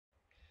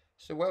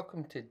So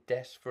welcome to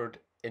Desford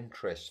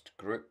Interest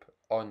Group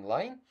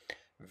online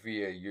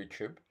via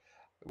YouTube.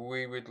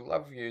 We would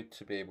love you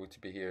to be able to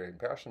be here in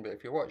person, but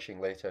if you're watching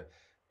later,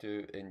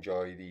 do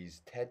enjoy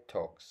these TED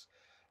Talks.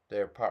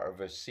 They're part of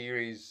a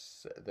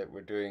series that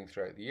we're doing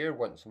throughout the year,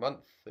 once a month,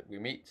 that we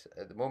meet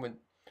at the moment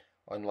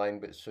online,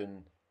 but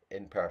soon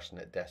in person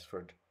at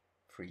Desford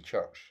Free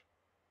Church.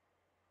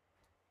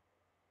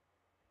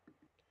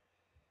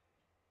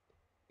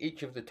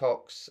 Each of the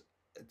talks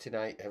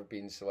tonight have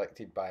been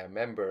selected by a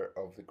member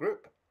of the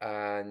group,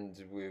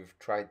 and we've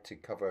tried to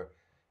cover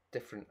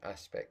different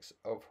aspects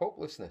of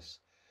hopelessness.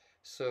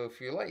 So if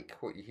you like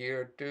what you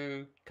hear,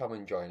 do come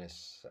and join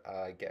us.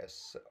 Get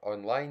us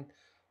online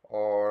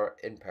or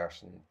in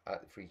person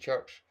at the Free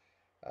Church.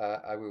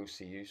 I will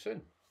see you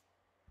soon.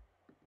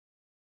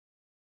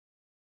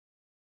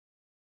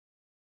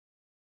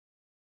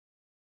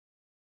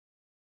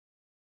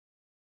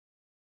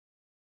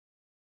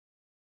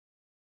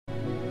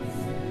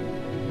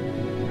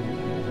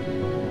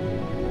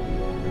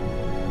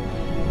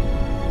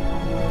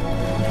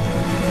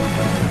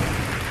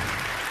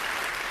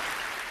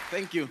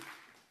 Thank you.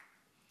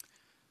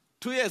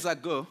 2 years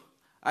ago,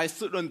 I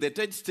stood on the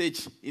TED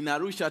stage in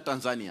Arusha,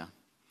 Tanzania.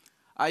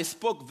 I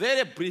spoke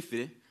very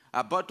briefly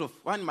about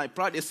one of my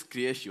proudest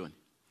creations.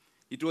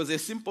 It was a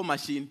simple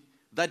machine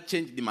that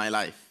changed my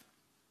life.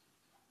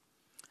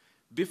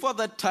 Before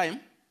that time,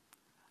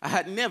 I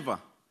had never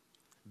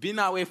been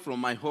away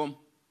from my home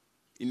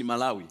in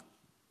Malawi.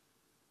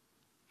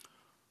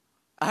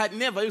 I had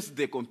never used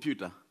the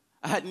computer.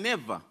 I had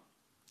never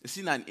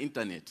seen an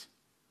internet.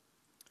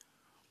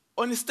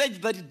 On stage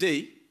that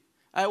day,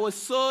 I was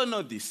so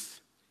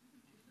nervous.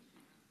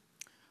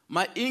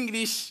 My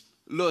English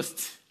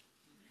lost.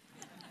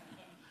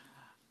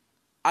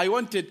 I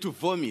wanted to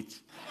vomit.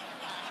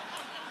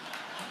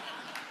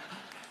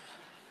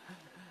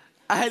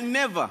 I had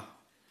never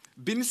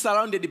been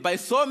surrounded by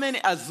so many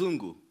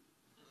Azungu,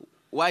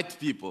 white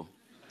people.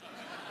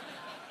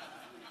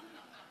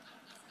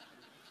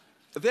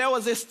 There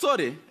was a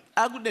story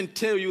I couldn't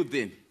tell you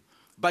then,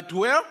 but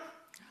well,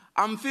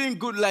 I'm feeling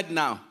good right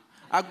now.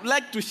 I'd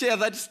like to share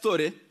that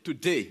story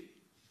today.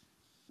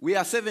 We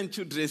are 7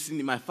 children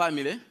in my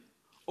family,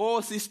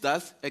 all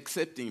sisters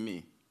excepting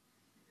me.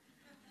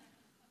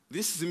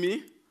 This is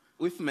me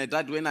with my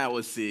dad when I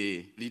was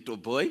a little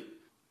boy.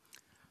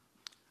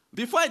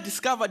 Before I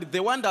discovered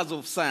the wonders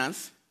of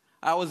science,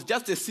 I was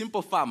just a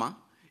simple farmer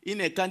in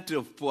a country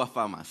of poor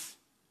farmers.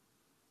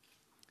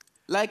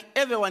 Like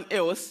everyone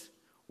else,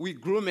 we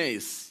grew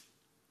maize.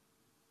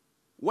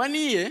 One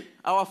year,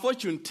 our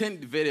fortune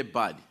turned very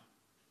bad.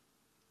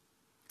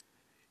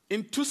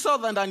 In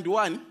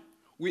 2001,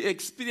 we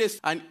experienced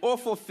an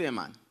awful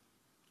famine.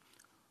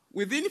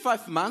 Within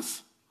 5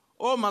 months,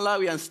 all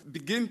Malawians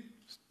began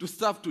to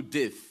starve to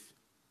death.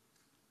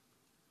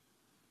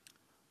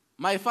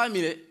 My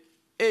family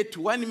ate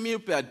 1 meal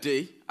per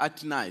day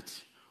at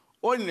night,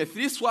 only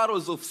 3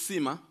 swallows of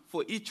sima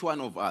for each one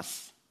of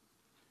us.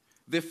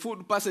 The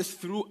food passes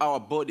through our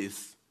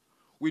bodies.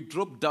 We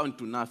drop down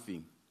to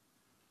nothing.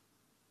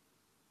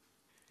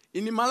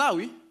 In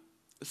Malawi,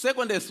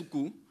 secondary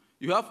school,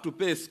 you have to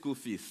pay school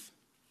fees.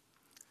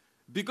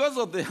 Because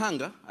of the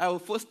hunger, I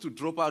was forced to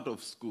drop out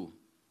of school.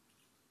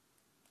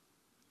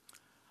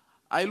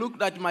 I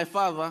looked at my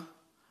father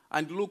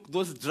and looked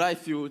those dry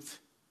fields.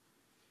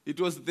 It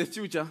was the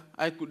future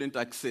I couldn't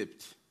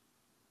accept.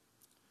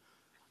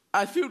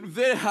 I felt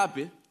very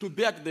happy to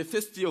be at the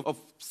first year of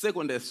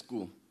secondary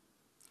school.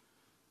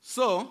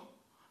 So,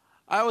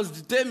 I was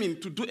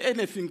determined to do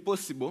anything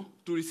possible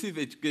to receive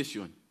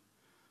education.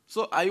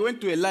 So I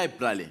went to a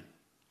library.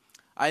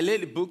 I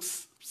read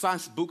books,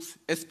 science books,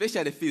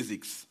 especially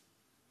physics.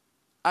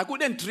 I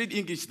couldn't read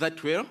English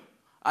that well.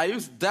 I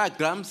used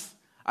diagrams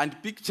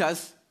and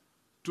pictures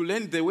to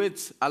learn the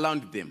words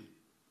around them.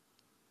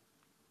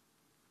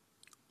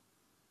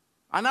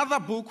 Another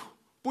book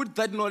put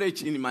that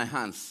knowledge in my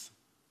hands.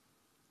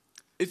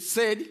 It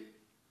said,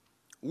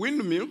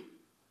 windmill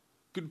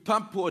could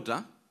pump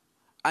water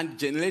and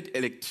generate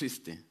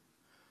electricity.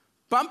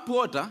 Pump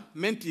water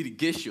meant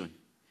irrigation,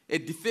 a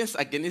defense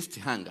against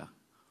hunger,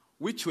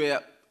 which we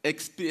were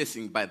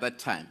experiencing by that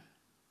time.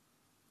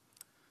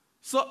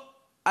 So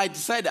I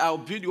decided I'll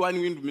build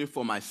one windmill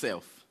for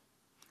myself.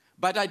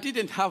 But I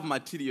didn't have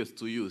materials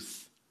to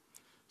use.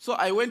 So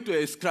I went to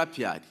a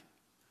scrapyard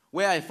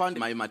where I found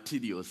my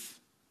materials.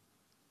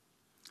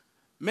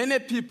 Many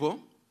people,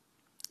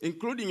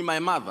 including my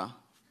mother,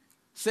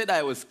 said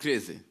I was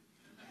crazy.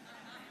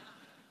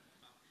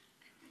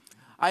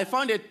 I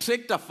found a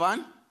tractor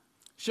fan,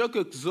 shock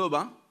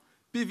absorber,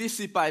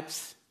 PVC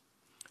pipes.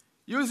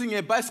 Using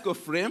a bicycle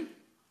frame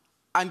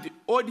and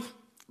old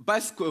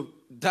bicycle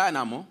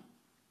dynamo,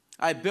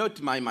 I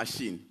built my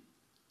machine.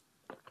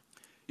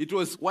 It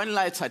was 1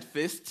 light at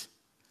first,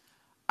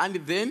 and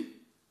then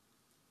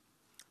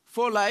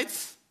 4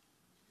 lights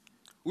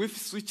with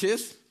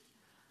switches,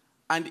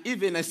 and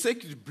even a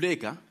circuit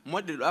breaker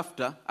modeled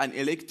after an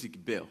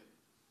electric bell.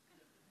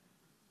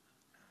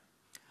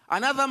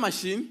 Another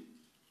machine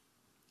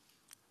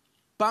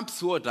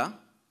pumps water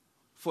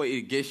for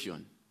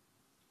irrigation.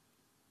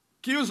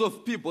 Queues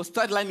of people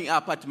start lining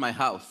up at my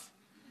house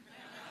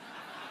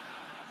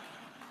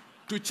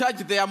to charge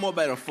their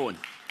mobile phone.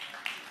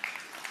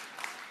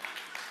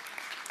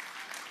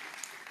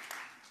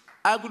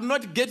 I could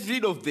not get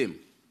rid of them.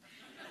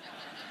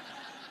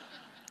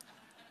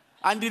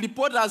 And the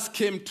reporters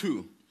came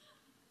too,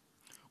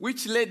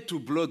 which led to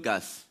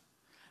bloggers,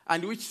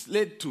 and which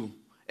led to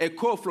a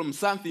call from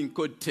something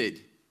called TED.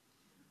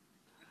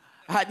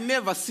 I had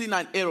never seen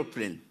an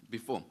aeroplane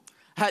before.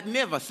 I had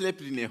never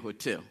slept in a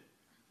hotel.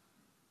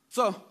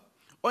 So,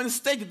 on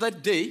stage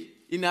that day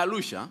in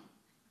Arusha,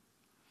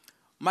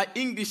 my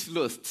English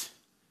lost.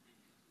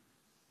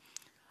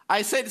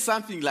 I said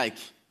something like,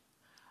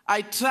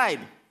 I tried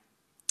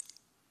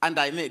and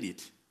I made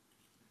it.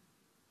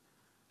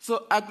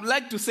 So I would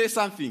like to say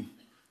something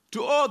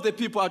to all the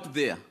people out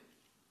there,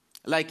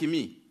 like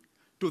me,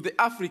 to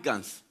the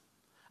Africans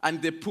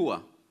and the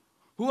poor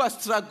who are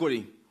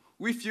struggling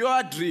with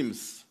your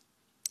dreams.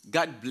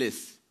 God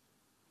bless.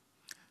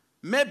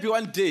 Maybe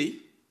one day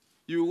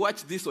you will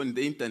watch this on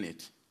the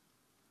internet.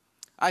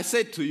 I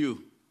said to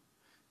you,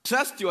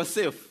 trust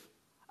yourself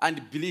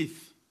and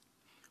believe.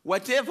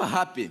 Whatever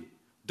happens,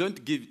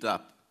 don't give it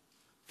up.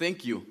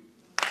 Thank you.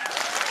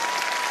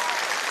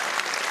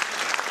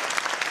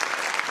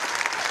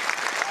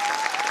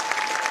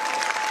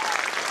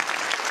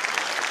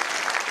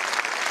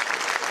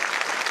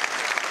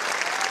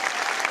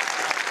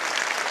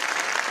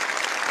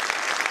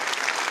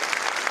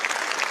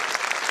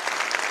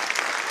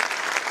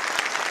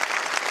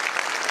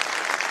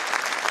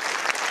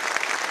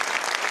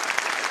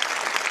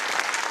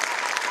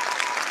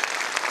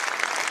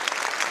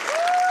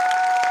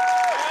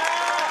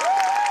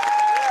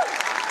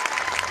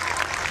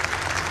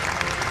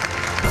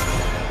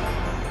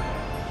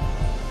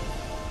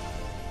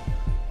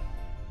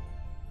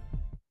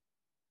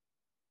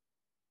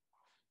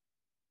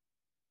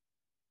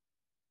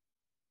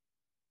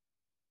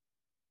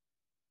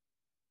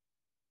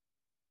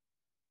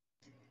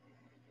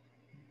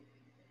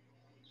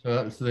 So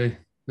that's the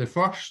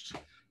first,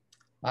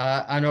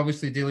 and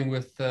obviously dealing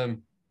with a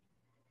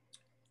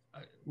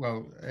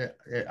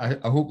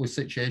hopeless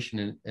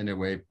situation in a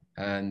way,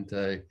 and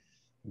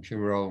I'm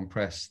sure we're all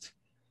impressed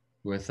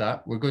with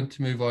that. We're going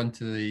to move on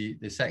to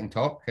the second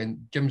talk, and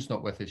Jim's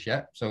not with us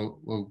yet, so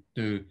we'll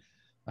do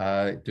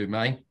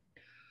mine,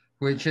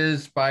 which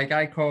is by a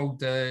guy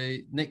called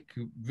Nick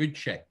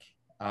Vujicic.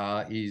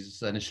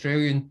 He's an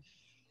Australian.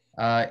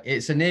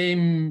 It's a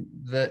name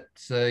that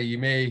you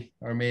may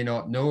or may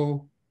not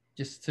know.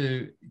 Just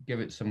to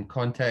give it some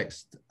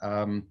context,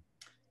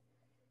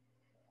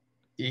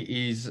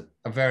 he's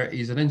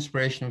an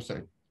inspirational sort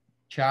of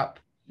chap.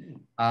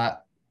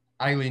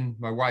 Eileen,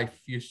 my wife,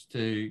 used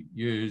to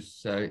use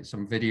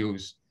some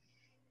videos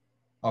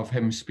of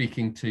him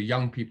speaking to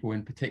young people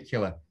in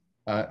particular.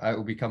 It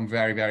will become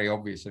very, very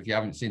obvious if you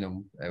haven't seen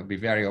him. It will be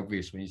very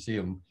obvious when you see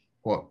him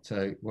what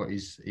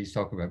he's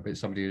talking about. But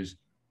somebody who's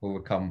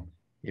overcome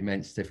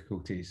immense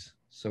difficulties.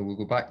 So we'll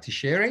go back to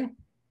sharing.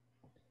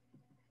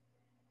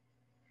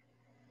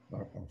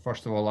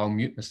 First of all, I'll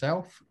mute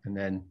myself, and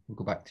then we'll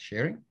go back to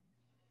sharing.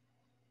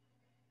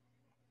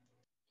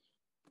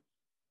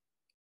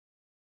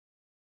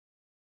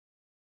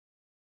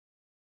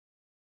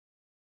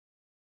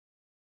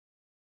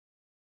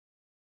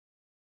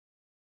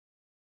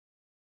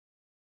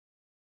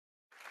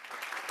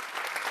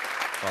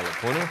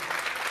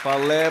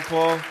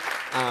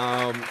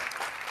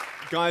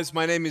 Guys,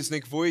 my name is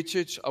Nick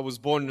Vujicic. I was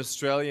born in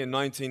Australia in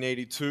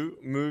 1982,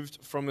 moved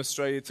from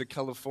Australia to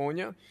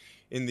California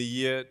in the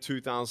year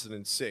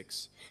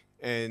 2006.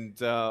 And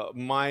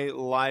my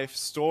life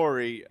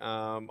story,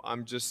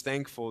 I'm just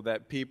thankful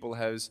that people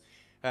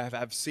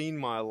have seen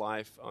my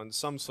life on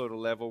some sort of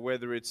level,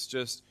 whether it's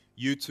just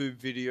YouTube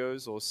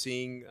videos or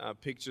seeing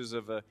pictures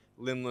of a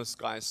limbless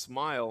guy's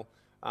smile.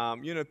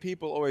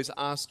 People always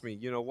ask me,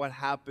 what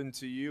happened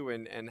to you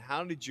and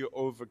how did you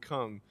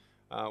overcome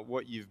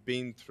what you've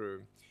been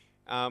through?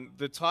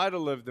 The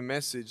title of the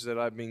message that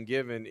I've been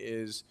given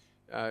is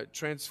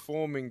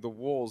Transforming the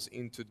Walls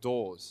into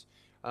Doors.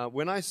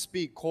 When I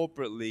speak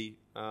corporately,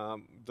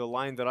 the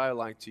line that I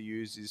like to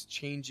use is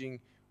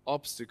changing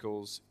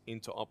obstacles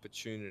into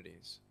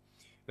opportunities.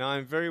 Now,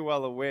 I'm very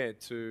well aware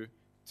to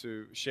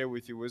share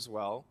with you as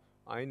well,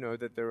 I know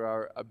that there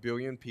are 1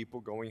 billion people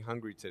going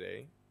hungry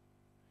today.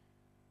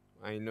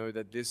 I know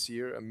that this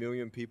year 1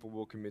 million people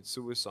will commit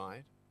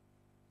suicide.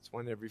 It's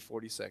 1 every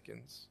 40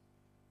 seconds.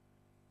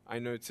 I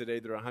know today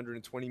there are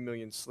 120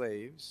 million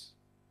slaves,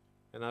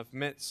 and I've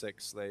met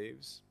sex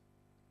slaves,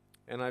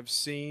 and I've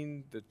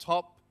seen the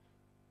top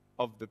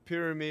of the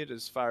pyramid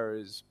as far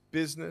as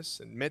business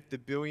and met the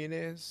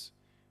billionaires.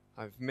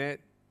 I've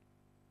met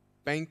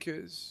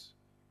bankers,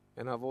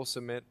 and I've also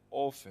met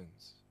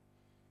orphans.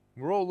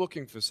 We're all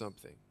looking for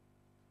something.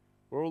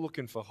 We're all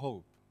looking for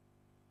hope.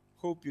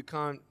 Hope you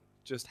can't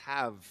just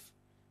have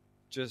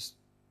just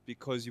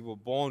because you were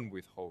born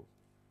with hope.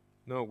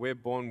 No, we're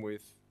born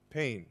with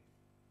pain.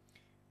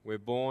 We're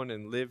born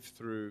and live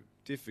through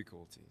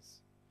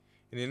difficulties.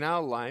 And in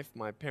our life,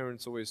 my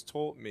parents always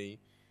taught me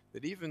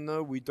that even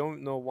though we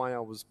don't know why I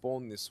was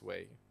born this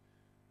way,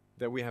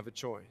 that we have a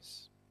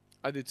choice,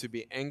 either to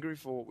be angry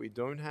for what we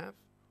don't have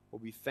or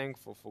be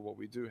thankful for what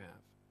we do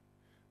have.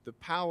 The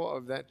power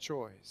of that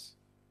choice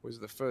was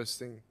the first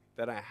thing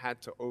that I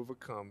had to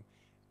overcome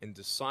and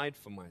decide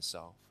for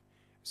myself,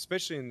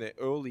 especially in the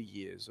early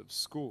years of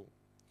school.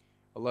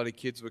 A lot of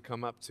kids would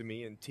come up to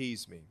me and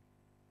tease me.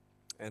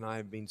 And I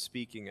have been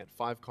speaking at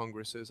 5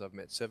 congresses. I've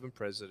met 7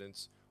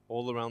 presidents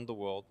all around the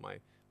world. My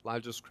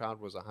largest crowd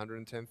was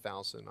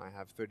 110,000. I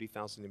have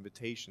 30,000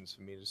 invitations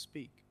for me to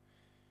speak.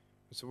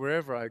 So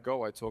wherever I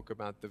go, I talk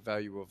about the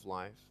value of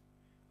life.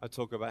 I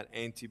talk about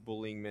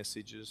anti-bullying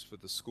messages for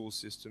the school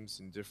systems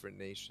in different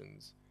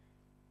nations.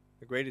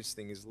 The greatest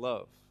thing is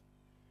love.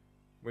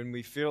 When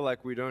we feel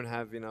like we don't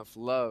have enough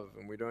love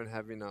and we don't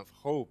have enough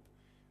hope,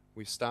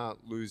 we start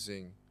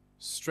losing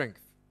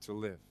strength to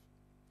live.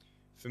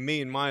 For me,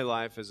 in my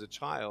life as a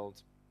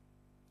child,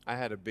 I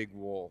had a big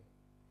wall.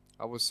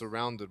 I was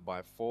surrounded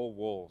by 4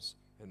 walls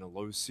and a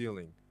low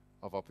ceiling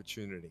of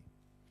opportunity.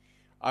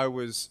 I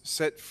was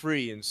set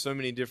free in so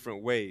many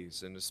different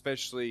ways, and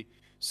especially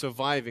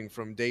surviving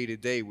from day to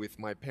day with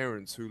my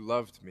parents who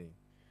loved me,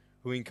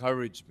 who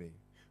encouraged me,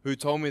 who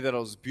told me that I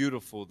was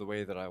beautiful the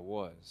way that I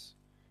was,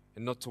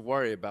 and not to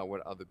worry about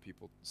what other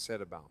people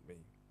said about me.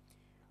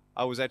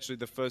 I was actually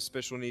the first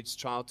special needs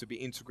child to be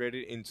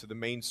integrated into the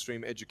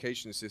mainstream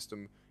education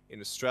system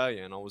in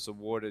Australia, and I was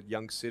awarded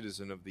Young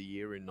Citizen of the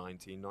Year in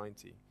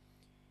 1990.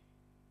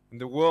 And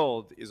the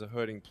world is a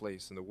hurting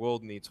place, and the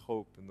world needs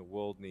hope, and the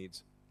world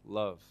needs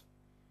love.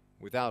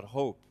 Without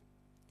hope,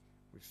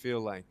 we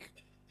feel like,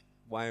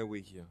 why are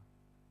we here?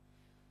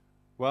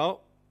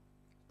 Well,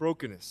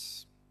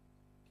 brokenness.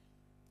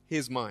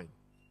 Here's mine.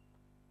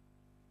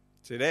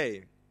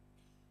 Today,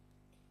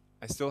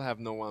 I still have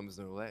no arms,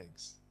 no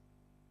legs.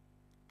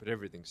 But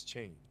everything's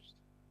changed.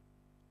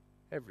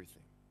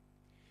 Everything.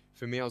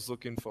 For me, I was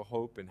looking for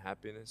hope and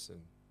happiness, and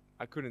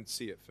I couldn't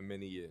see it for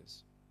many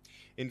years.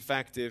 In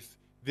fact, if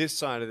this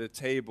side of the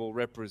table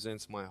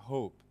represents my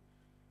hope,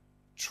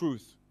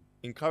 truth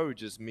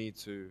encourages me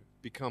to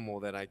become all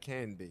that I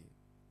can be.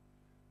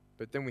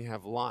 But then we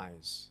have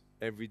lies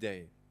every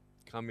day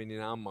coming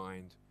in our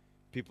mind,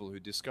 people who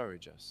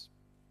discourage us.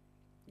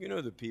 You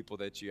know the people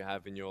that you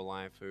have in your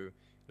life who,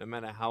 no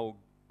matter how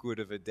good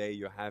of a day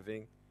you're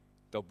having,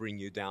 they'll bring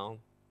you down.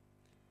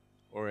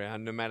 Or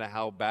no matter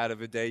how bad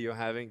of a day you're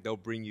having, they'll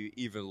bring you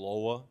even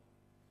lower.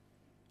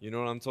 You know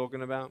what I'm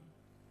talking about?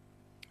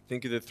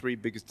 Think of the 3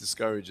 biggest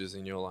discouragers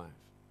in your life.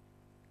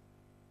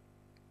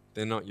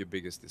 They're not your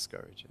biggest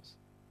discouragers.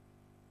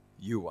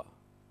 You are.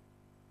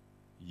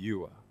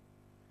 You are.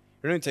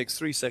 It only takes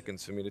 3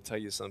 seconds for me to tell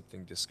you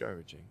something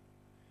discouraging,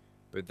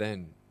 but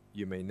then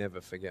you may never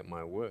forget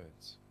my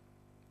words.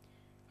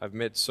 I've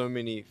met so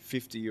many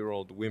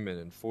 50-year-old women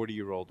and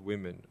 40-year-old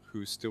women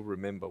who still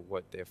remember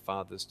what their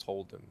fathers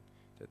told them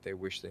that they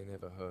wish they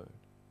never heard.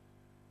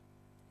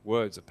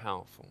 Words are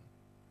powerful.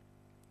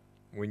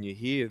 When you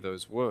hear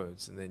those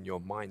words and then your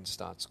mind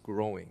starts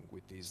growing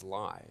with these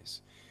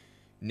lies,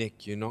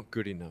 Nick, you're not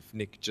good enough.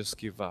 Nick, just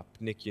give up.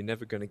 Nick, you're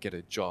never going to get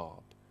a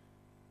job.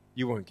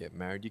 You won't get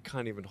married. You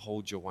can't even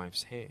hold your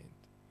wife's hand.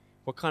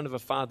 What kind of a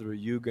father are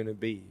you going to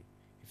be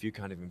if you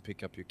can't even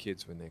pick up your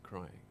kids when they're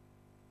crying?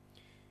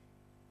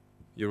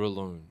 You're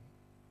alone.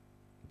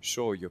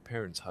 Sure, your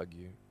parents hug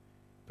you,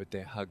 but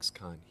their hugs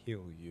can't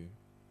heal you.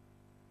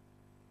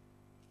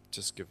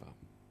 Just give up.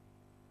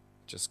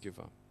 Just give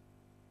up.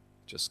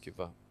 Just give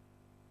up.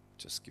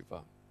 Just give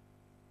up.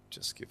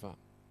 Just give up.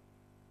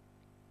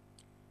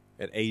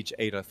 At age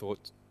 8, I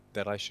thought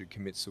that I should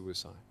commit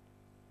suicide.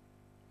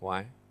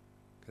 Why?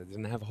 Because I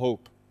didn't have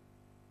hope.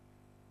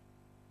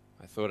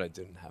 I thought I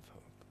didn't have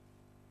hope.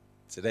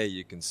 Today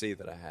you can see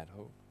that I had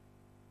hope.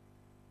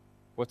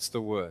 What's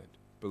the word?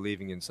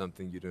 Believing in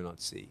something you do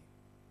not see.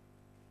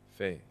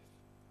 Faith.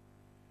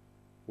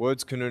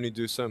 Words can only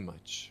do so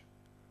much.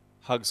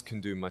 Hugs can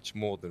do much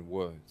more than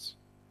words.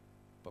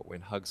 But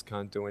when hugs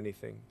can't do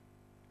anything,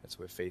 that's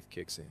where faith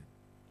kicks in.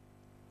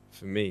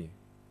 For me,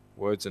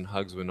 words and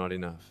hugs were not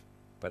enough,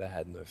 but I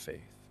had no faith.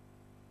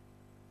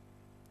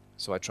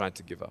 So I tried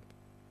to give up.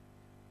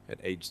 At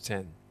age 10,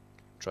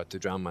 I tried to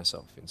drown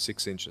myself in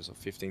 6 inches or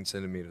 15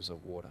 centimeters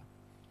of water.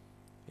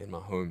 In my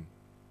home,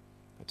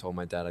 I told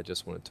my dad I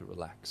just wanted to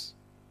relax.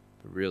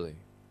 But really,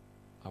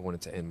 I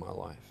wanted to end my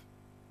life.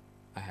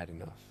 I had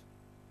enough.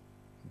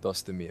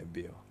 Dosta mi a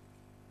bio.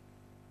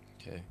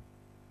 Okay?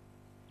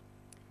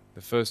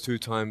 The first 2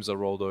 times I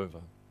rolled over,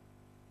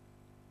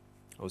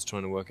 I was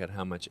trying to work out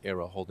how much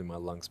air I hold in my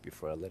lungs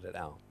before I let it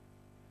out.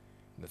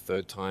 And the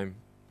 3rd time,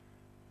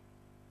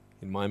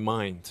 in my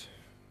mind,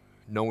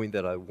 knowing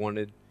that I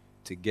wanted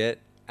to get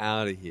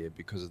out of here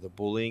because of the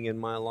bullying in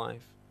my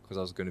life, because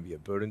I was going to be a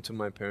burden to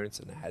my parents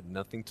and I had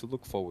nothing to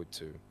look forward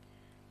to,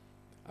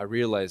 I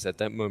realized at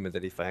that moment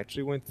that if I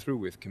actually went through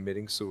with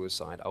committing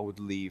suicide, I would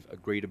leave a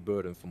greater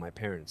burden for my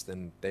parents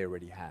than they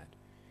already had.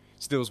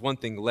 So there was one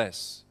thing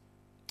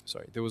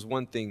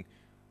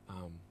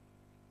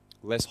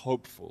less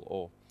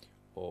hopeful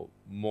or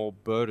more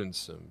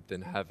burdensome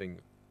than having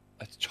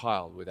a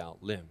child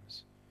without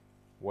limbs.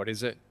 What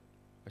is it?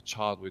 A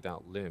child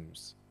without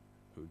limbs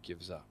who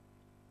gives up.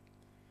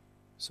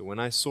 So when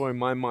I saw in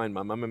my mind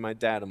my mum and my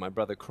dad and my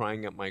brother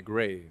crying at my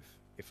grave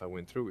if I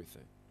went through with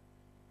it,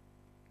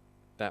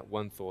 that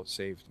one thought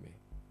saved me.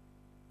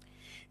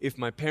 If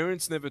my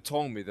parents never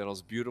told me that I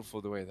was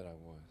beautiful the way that I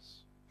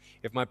was,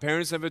 if my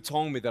parents never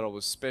told me that I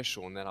was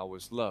special and that I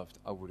was loved,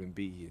 I wouldn't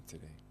be here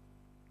today.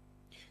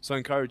 So I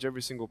encourage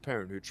every single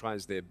parent who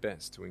tries their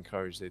best to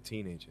encourage their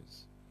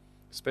teenagers,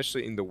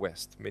 especially in the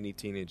West. Many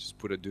teenagers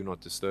put a do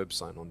not disturb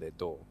sign on their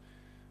door.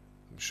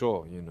 I'm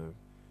sure,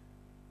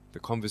 the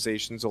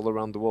conversations all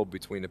around the world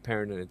between a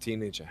parent and a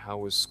teenager. How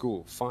was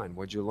school? Fine.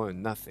 What'd you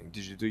learn? Nothing.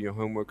 Did you do your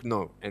homework?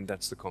 No. And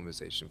that's the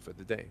conversation for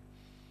the day.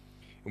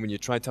 And when you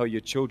try to tell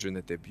your children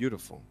that they're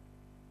beautiful,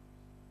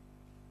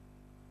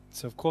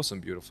 so of course I'm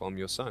beautiful. I'm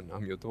your son.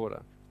 I'm your daughter.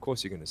 Of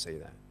course you're going to say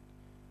that.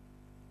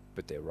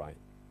 But they're right.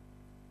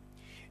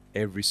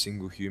 Every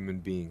single human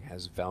being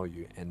has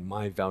value, and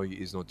my value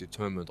is not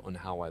determined on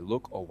how I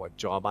look or what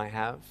job I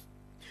have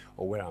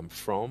or where I'm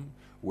from,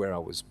 where I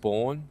was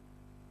born,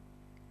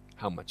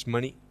 how much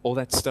money. All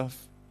that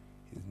stuff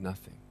is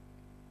nothing.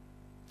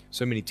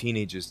 So many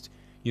teenagers,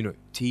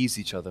 tease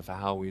each other for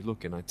how we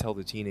look, and I tell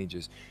the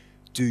teenagers,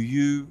 do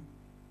you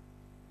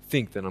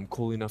think that I'm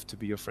cool enough to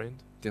be your friend?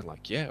 They're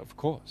like, yeah, of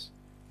course.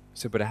 I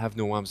said, but I have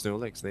no arms, no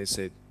legs. And they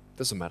said,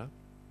 doesn't matter.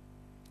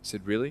 I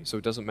said, really? So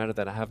it doesn't matter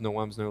that I have no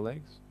arms, no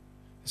legs?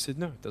 I said,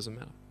 no, it doesn't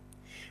matter.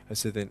 I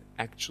said, then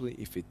actually,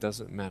 if it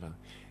doesn't matter,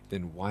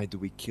 then why do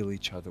we kill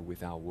each other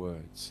with our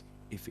words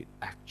if it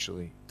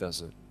actually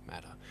doesn't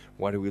matter?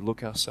 Why do we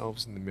look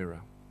ourselves in the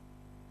mirror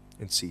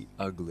and see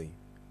ugly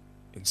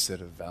instead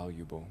of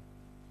valuable?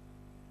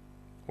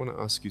 I want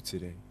to ask you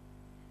today,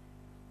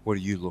 what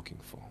are you looking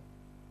for?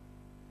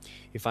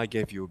 If I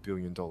gave you $1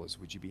 billion,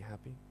 would you be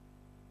happy?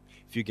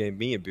 If you gave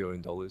me $1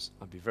 billion,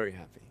 I'd be very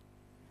happy.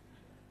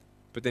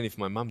 But then if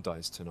my mum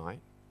dies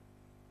tonight,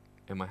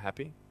 am I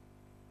happy?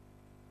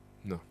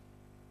 No.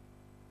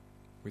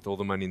 With all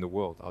the money in the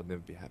world, I'll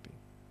never be happy.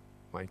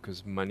 Why?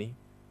 Because money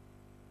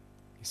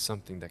is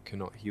something that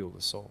cannot heal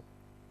the soul.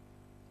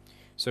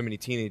 So many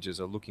teenagers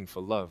are looking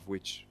for love,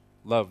 which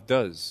love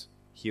does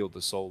heal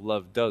the soul.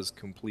 Love does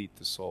complete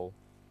the soul.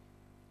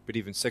 But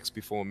even sex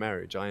before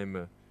marriage, I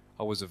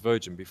was a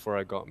virgin before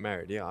I got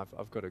married. Yeah,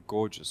 I've got a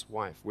gorgeous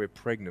wife. We're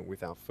pregnant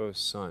with our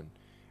first son.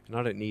 And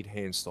I don't need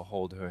hands to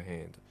hold her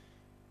hand.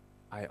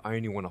 I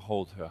only want to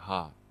hold her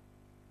heart.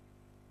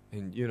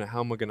 And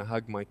how am I going to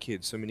hug my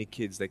kids? So many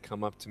kids, they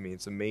come up to me.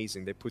 It's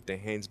amazing. They put their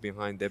hands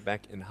behind their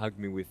back and hug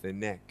me with their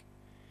neck.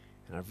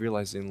 And I've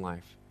realized in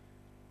life,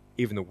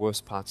 even the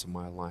worst parts of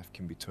my life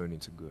can be turned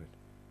into good.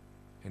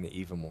 And they're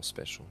even more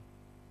special.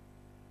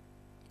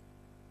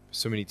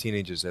 So many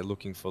teenagers, they're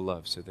looking for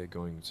love. So they're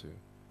going to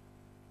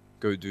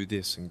go do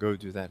this and go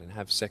do that and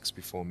have sex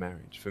before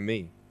marriage. For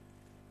me,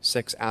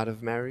 sex out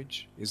of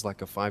marriage is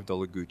like a $5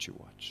 Gucci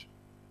watch.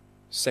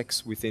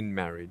 Sex within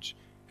marriage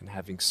and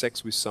having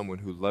sex with someone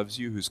who loves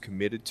you, who's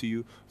committed to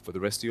you for the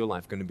rest of your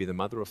life, going to be the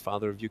mother or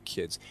father of your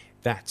kids.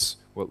 That's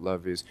what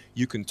love is.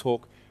 You can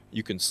talk,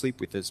 you can sleep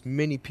with as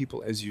many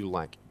people as you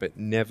like, but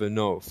never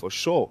know for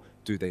sure,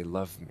 do they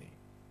love me?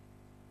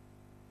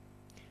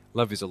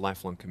 Love is a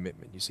lifelong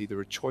commitment. You see, there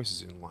are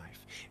choices in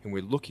life, and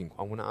we're looking.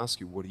 I want to ask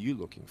you, what are you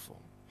looking for?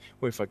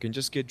 Well, if I can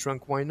just get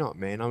drunk, why not,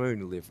 man? I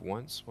only live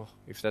once. Well,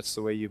 if that's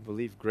the way you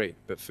believe, great.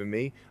 But for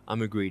me,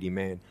 I'm a greedy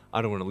man.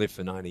 I don't want to live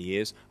for 90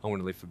 years. I want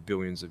to live for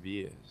billions of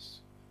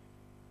years.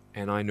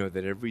 And I know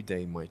that every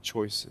day my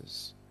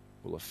choices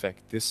will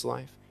affect this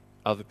life,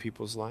 other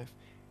people's life,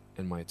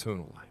 and my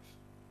eternal life.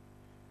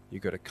 You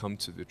got to come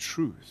to the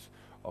truth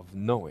of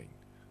knowing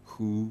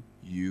who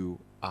you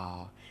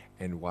are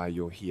and why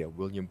you're here.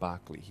 William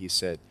Barclay, he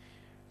said,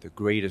 the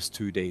greatest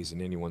 2 days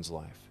in anyone's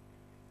life,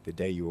 the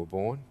day you were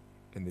born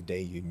and the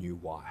day you knew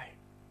why.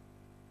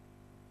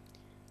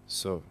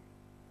 So,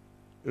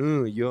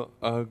 you're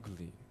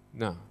ugly.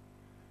 No,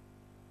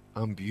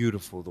 I'm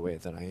beautiful the way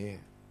that I am.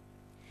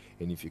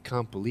 And if you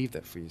can't believe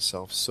that for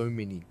yourself, so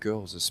many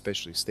girls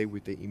especially stay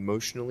with their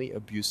emotionally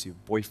abusive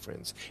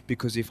boyfriends.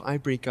 Because if I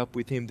break up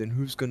with him, then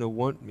who's going to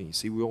want me?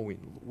 See, we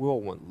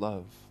all want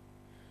love.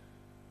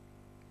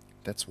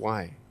 That's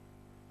why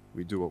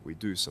we do what we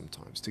do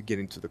sometimes. To get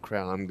into the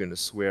crowd, I'm going to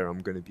swear,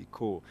 I'm going to be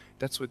cool.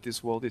 That's what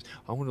this world is.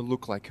 I want to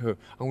look like her.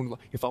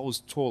 If I was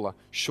taller,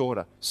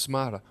 shorter,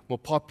 smarter, more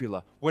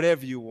popular,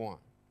 whatever you want.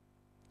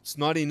 It's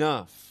not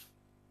enough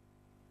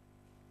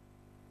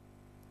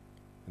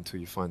until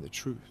you find the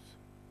truth.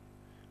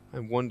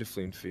 I'm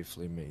wonderfully and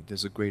fearfully made.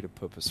 There's a greater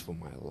purpose for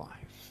my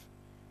life.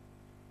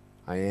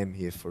 I am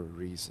here for a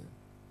reason.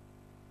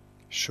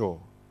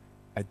 Sure,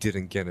 I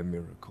didn't get a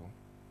miracle.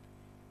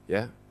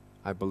 Yeah,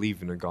 I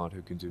believe in a God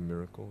who can do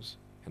miracles,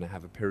 and I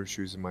have a pair of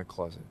shoes in my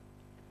closet.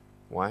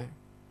 Why?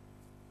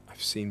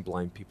 I've seen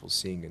blind people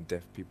seeing and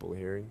deaf people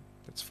hearing.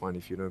 That's fine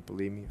if you don't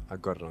believe me. I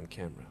got it on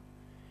camera.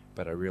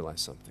 But I realized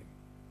something.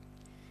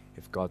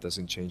 If God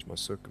doesn't change my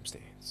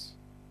circumstance,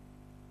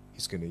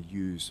 He's going to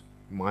use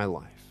my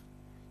life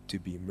to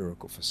be a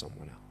miracle for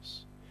someone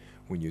else.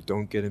 When you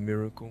don't get a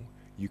miracle,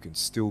 you can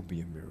still be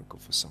a miracle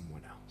for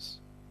someone else.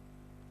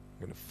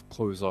 I'm going to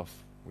close off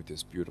with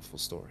this beautiful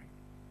story.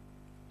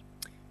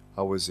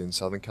 I was in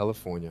Southern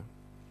California.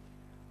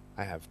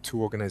 I have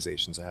two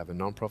organizations. I have a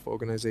non-profit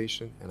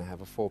organization and I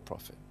have a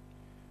for-profit.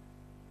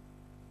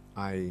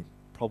 I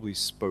probably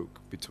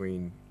spoke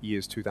between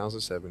years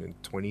 2007 and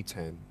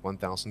 2010,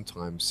 1,000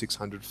 times,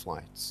 600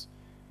 flights.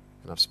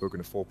 And I've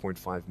spoken to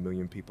 4.5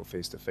 million people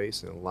face to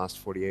face. In the last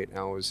 48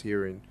 hours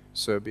here in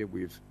Serbia,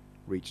 we've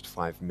reached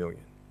 5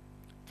 million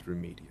through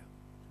media.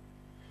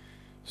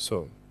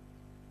 So,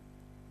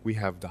 we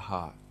have the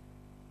heart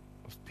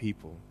of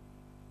people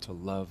to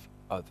love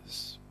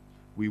others.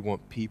 We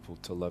want people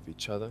to love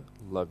each other,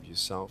 love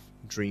yourself,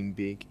 dream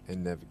big,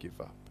 and never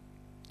give up.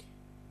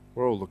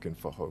 We're all looking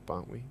for hope,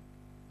 aren't we?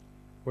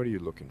 What are you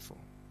looking for?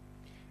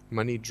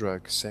 Money,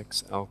 drugs,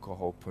 sex,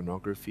 alcohol,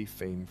 pornography,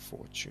 fame,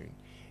 fortune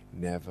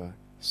never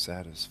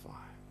satisfies.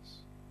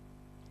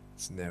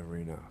 It's never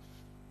enough.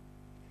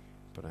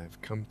 But I've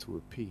come to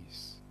a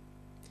peace.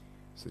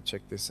 So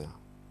check this out.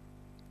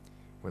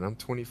 When I'm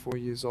 24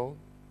 years old,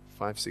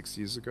 5-6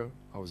 years ago,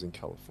 I was in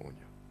California.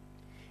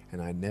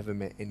 And I never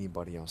met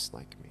anybody else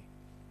like me.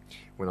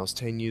 When I was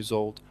 10 years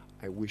old,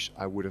 I wish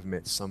I would have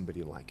met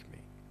somebody like me.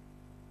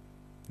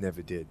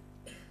 Never did.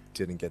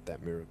 Didn't get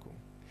that miracle.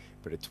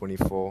 But at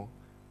 24,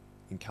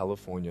 in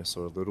California, I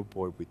saw a little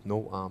boy with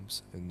no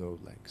arms and no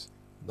legs,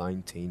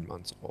 19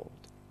 months old,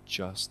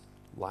 just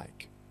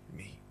like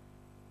me.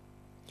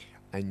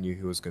 I knew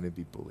he was going to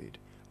be bullied.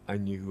 I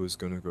knew he was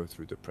going to go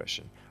through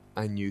depression.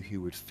 I knew he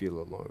would feel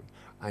alone.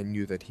 I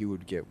knew that he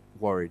would get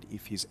worried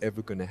if he's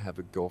ever going to have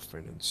a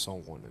girlfriend, and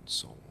so on and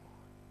so on.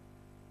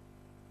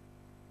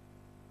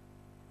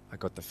 I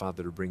got the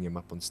father to bring him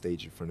up on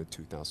stage in front of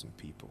 2,000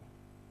 people.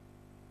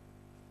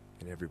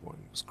 And everyone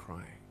was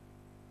crying.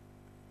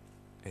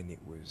 And it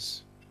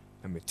was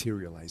a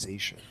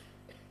materialization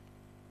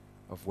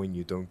of when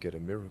you don't get a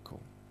miracle,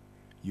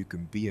 you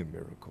can be a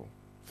miracle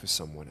for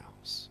someone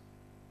else.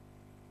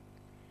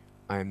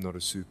 I am not a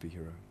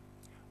superhero.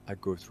 I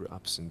go through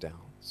ups and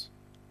downs.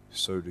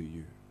 So do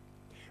you.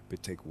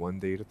 But take one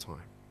day at a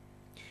time.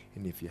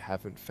 And if you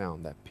haven't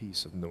found that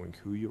peace of knowing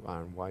who you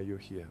are and why you're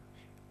here,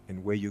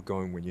 and where you're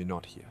going when you're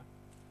not here,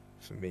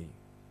 for me,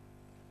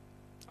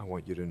 I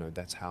want you to know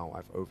that's how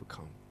I've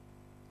overcome.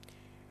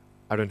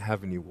 I don't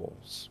have any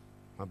walls.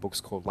 My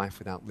book's called Life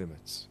Without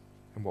Limits.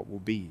 And what will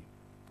be,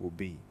 will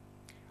be.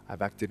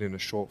 I've acted in a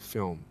short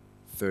film,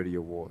 30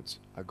 awards.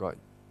 I got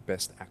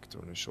Best Actor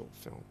in a short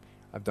film.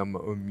 I've done my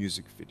own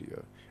music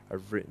video.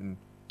 I've written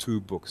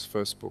 2 books.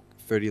 First book,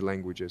 30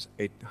 languages,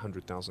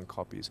 800,000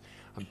 copies.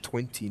 I'm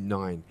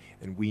 29,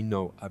 and we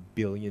know 1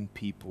 billion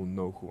people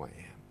know who I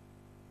am.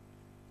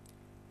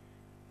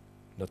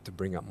 Not to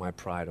bring up my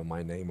pride or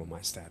my name or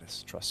my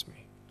status. Trust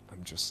me,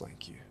 I'm just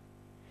like you.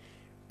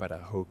 But I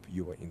hope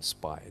you are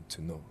inspired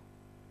to know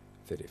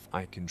that if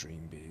I can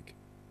dream big,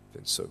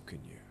 then so can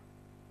you.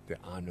 There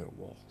are no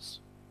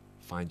walls.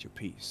 Find your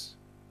peace,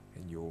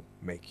 and you'll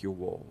make your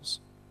walls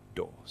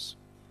doors.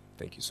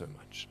 Thank you so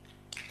much.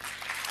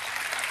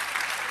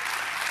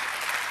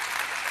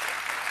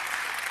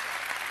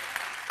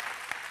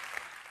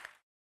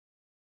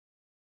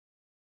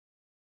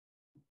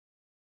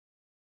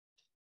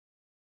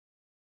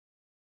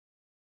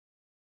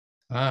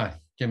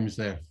 Jim's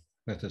there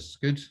with us.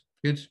 Good,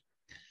 good.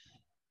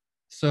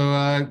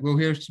 So we'll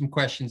hear some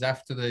questions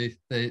after the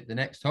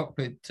next talk,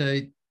 but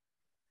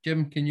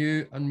Jim, can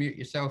you unmute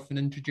yourself and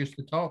introduce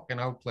the talk,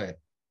 and I'll play it.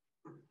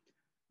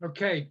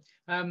 Okay.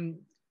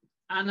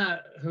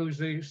 Anna, who's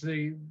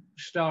the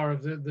star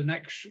of the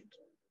next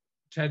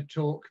TED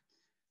Talk,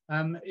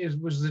 is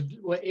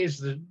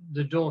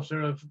the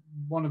daughter of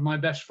one of my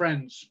best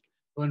friends,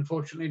 who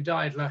unfortunately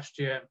died last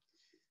year.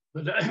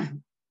 But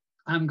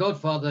I'm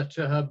godfather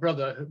to her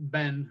brother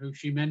Ben, who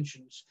she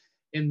mentions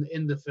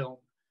in the film,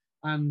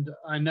 and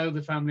I know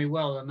the family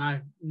well, and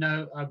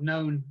I've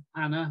known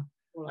Anna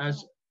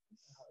as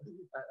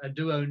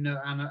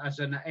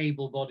an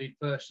able-bodied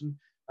person,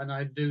 and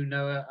I do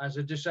know her as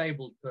a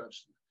disabled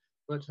person.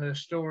 But her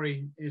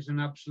story is an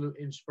absolute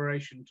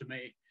inspiration to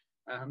me,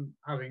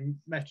 having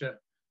met her,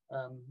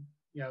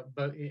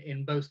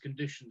 in both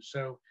conditions.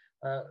 So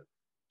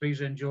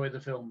please enjoy the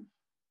film.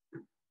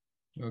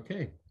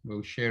 Okay,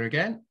 we'll share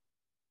again.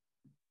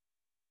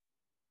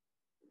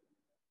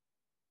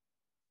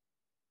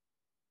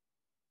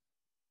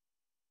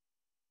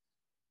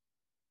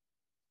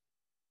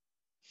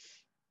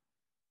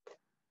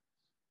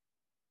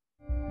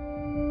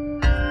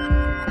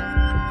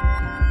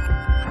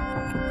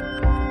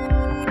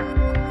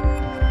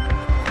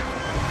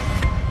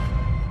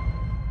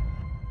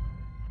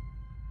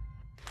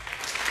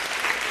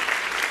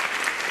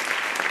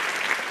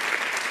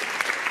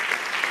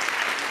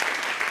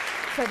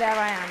 So there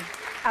I am,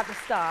 at the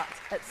start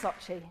at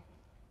Sochi.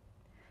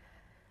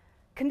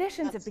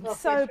 Conditions have been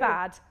so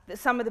bad that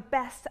some of the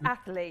best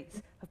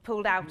athletes have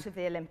pulled out of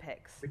the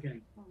Olympics.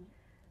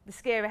 The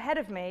skier ahead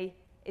of me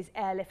is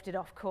airlifted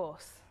off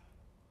course.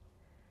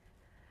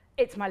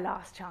 It's my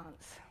last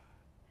chance.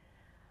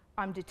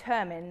 I'm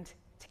determined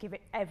to give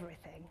it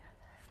everything.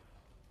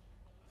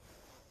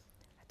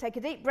 Take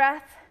a deep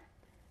breath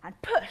and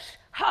push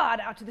hard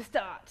out to the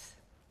start.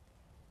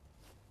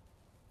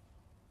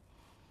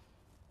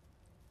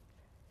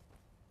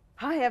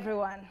 Hi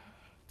everyone.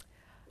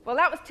 Well,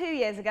 that was 2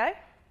 years ago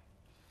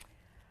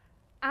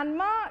and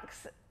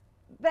marks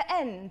the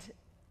end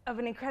of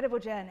an incredible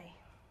journey.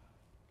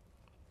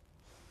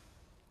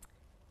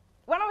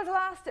 When I was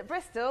last at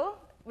Bristol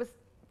was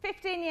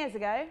 15 years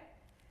ago,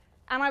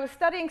 and I was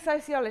studying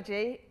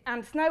sociology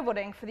and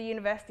snowboarding for the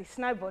university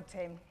snowboard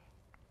team.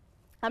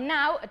 I'm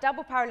now a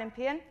double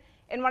Paralympian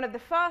in one of the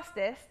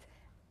fastest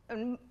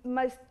and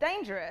most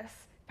dangerous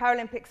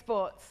Paralympic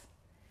sports,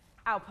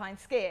 alpine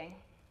skiing.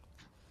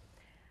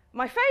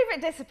 My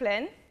favourite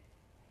discipline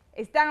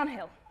is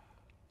downhill.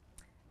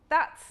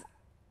 That's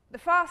the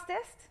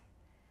fastest,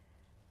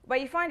 where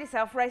you find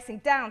yourself racing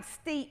down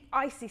steep,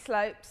 icy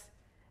slopes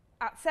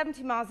at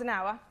 70 miles an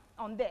hour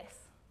on this.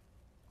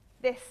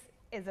 This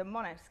is a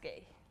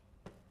monoski.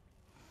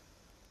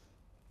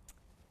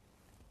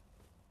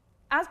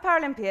 As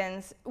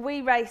Paralympians,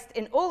 we raced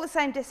in all the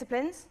same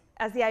disciplines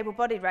as the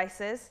able-bodied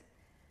racers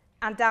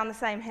and down the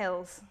same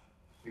hills.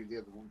 The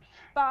other one.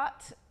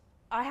 But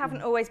I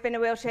haven't always been a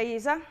wheelchair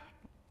user.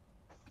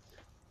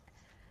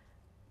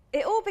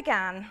 It all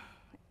began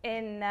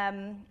in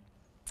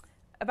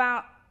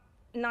about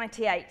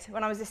 98,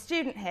 when I was a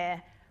student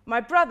here. My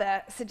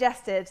brother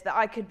suggested that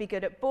I could be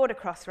good at border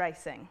cross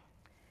racing.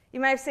 You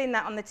may have seen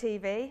that on the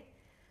TV.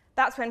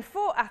 That's when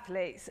 4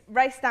 athletes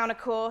race down a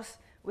course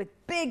with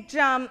big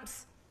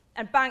jumps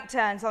and bank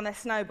turns on their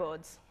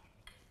snowboards.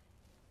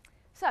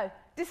 So,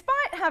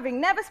 despite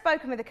having never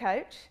spoken with a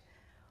coach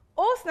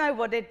or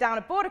snowboarded down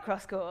a border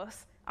cross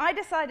course, I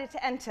decided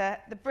to enter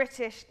the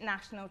British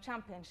National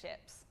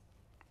Championships.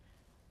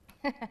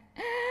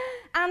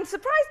 And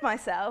surprised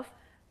myself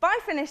by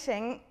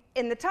finishing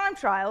in the time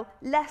trial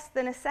less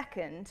than a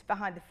second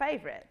behind the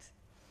favourite.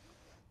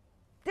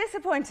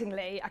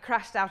 Disappointingly, I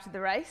crashed out of the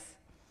race,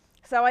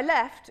 so I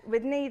left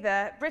with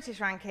neither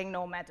British ranking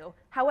nor medal.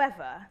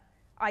 However,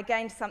 I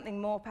gained something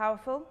more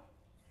powerful.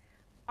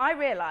 I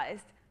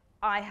realised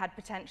I had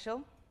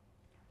potential.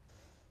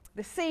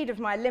 The seed of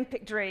my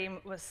Olympic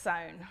dream was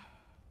sown.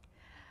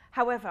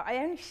 However, I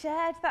only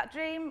shared that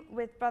dream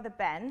with brother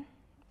Ben.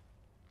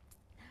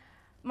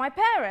 My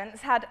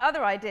parents had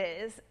other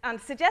ideas and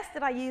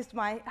suggested I used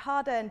my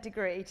hard-earned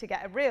degree to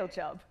get a real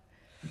job.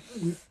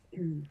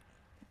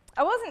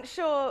 I wasn't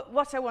sure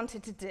what I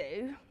wanted to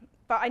do,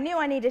 but I knew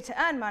I needed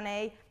to earn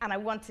money and I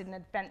wanted an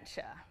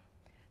adventure.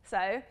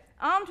 So,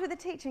 armed with a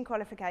teaching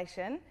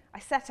qualification, I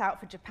set out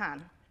for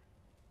Japan.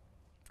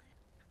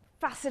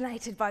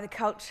 Fascinated by the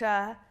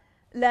culture,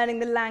 learning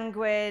the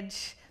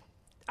language,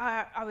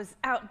 I was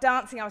out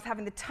dancing, I was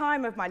having the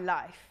time of my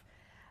life.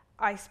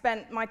 I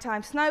spent my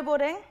time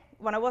snowboarding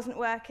when I wasn't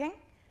working,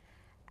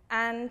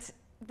 and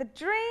the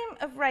dream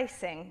of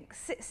racing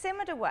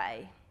simmered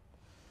away.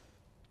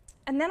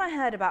 And then I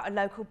heard about a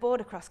local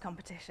border cross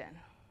competition.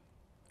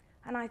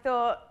 And I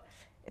thought,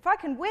 if I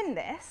can win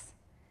this,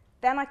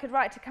 then I could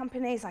write to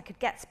companies, I could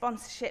get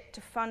sponsorship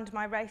to fund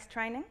my race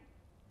training.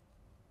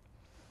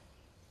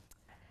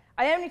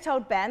 I only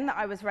told Ben that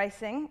I was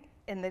racing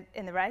in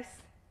the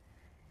race.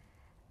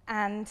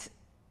 And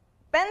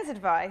Ben's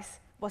advice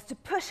was to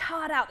push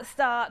hard out the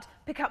start,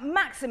 pick up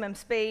maximum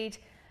speed,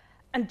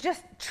 and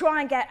just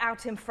try and get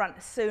out in front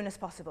as soon as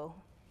possible.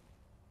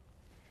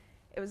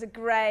 It was a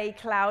grey,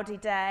 cloudy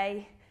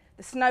day.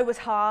 The snow was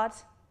hard,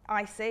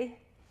 icy.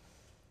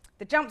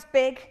 The jump's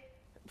big,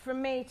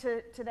 from me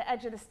to the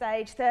edge of the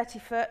stage, 30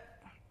 foot.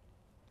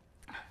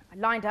 I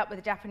lined up with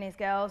the Japanese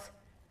girls,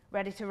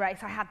 ready to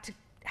race. I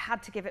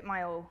had to give it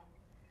my all.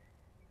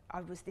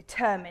 I was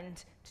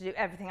determined to do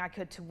everything I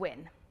could to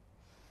win.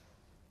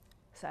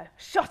 So,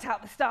 shot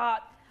out the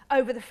start,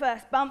 over the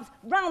first bumps,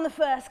 round the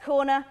first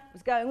corner,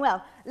 was going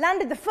well.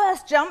 Landed the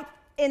first jump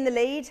in the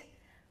lead,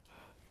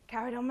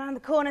 carried on round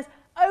the corners,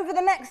 over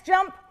the next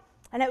jump,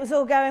 and it was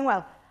all going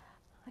well.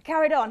 I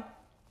carried on,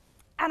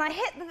 and I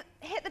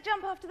hit the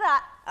jump after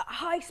that at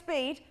high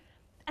speed,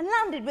 and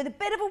landed with a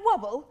bit of a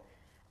wobble,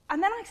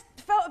 and then I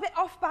felt a bit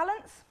off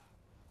balance.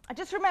 I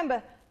just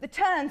remember the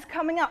turns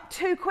coming up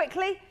too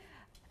quickly,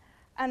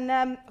 and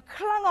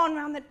clung on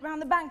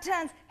round the bank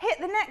turns, hit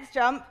the next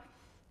jump,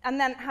 and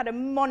then had a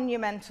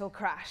monumental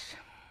crash.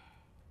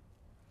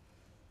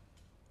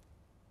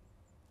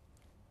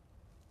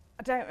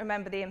 I don't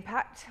remember the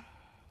impact.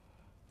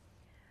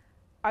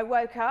 I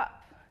woke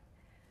up,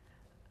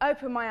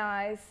 opened my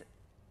eyes,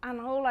 and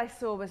all I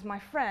saw was my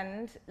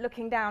friend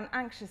looking down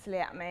anxiously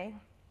at me,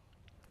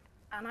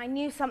 and I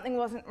knew something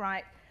wasn't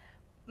right.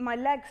 My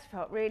legs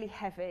felt really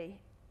heavy.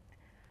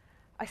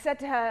 I said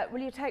to her,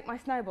 "Will you take my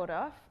snowboard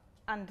off?"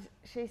 And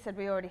she said,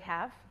 "We already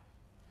have."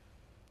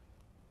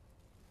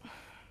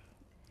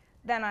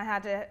 Then I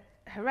had a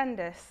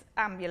horrendous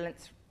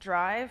ambulance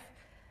drive.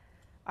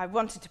 I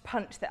wanted to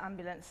punch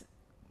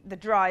the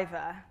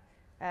driver.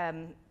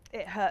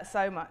 It hurt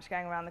so much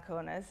going around the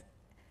corners.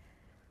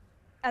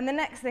 And the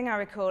next thing I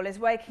recall is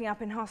waking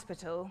up in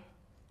hospital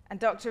and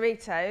Dr.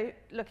 Ito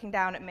looking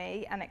down at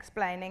me and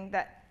explaining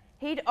that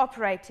he'd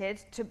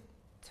operated to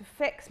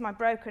fix my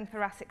broken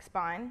thoracic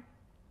spine,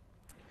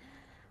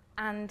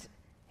 And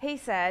he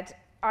said,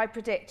 I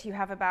predict you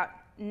have about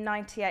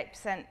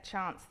 98%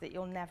 chance that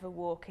you'll never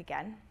walk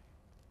again.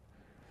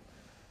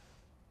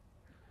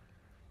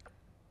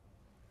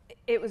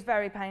 It was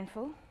very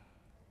painful,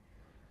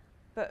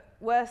 but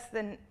worse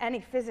than any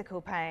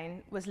physical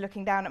pain was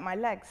looking down at my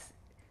legs,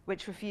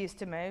 which refused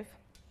to move.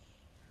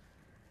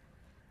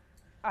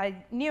 I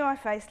knew I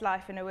faced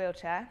life in a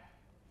wheelchair,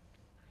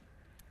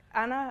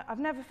 and I've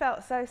never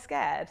felt so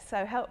scared,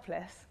 so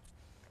helpless.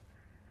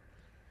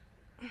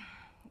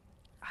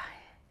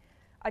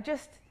 I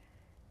just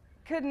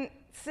couldn't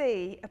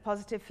see a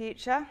positive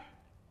future.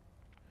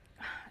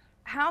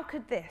 How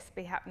could this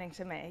be happening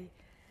to me?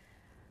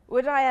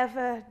 Would I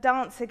ever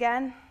dance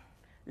again,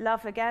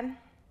 love again?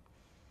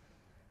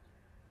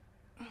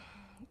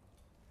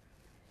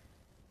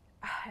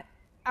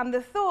 And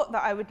the thought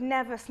that I would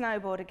never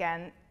snowboard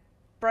again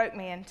broke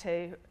me in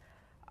two.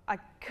 I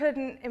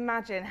couldn't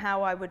imagine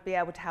how I would be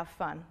able to have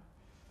fun.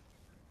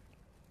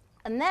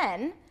 And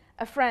then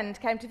a friend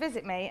came to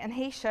visit me, and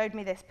he showed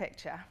me this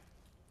picture.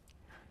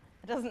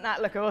 Doesn't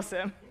that look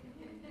awesome?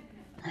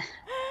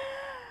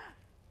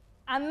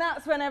 And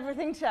that's when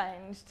everything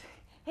changed.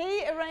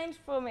 He arranged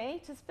for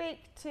me to speak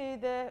to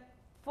the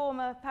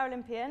former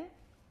Paralympian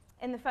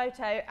in the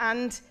photo,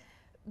 and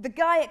the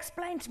guy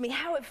explained to me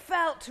how it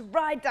felt to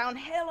ride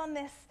downhill on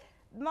this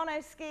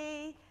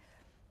monoski.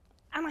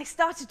 And I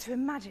started to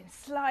imagine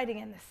sliding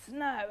in the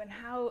snow and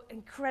how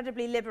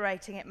incredibly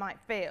liberating it might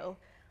feel.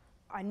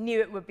 I knew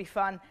it would be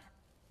fun,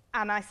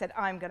 and I said,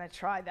 I'm going to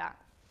try that.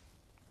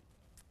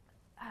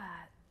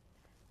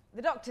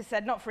 The doctor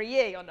said, not for a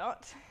year, you're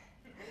not.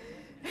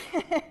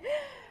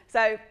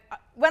 So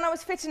when I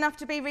was fit enough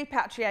to be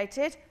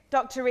repatriated,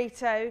 Dr.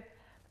 Rito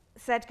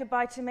said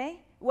goodbye to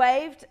me,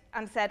 waved,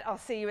 and said, I'll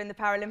see you in the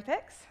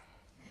Paralympics.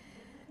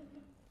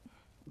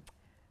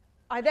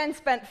 I then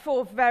spent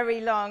 4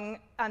 very long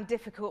and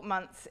difficult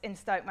months in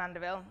Stoke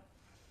Mandeville.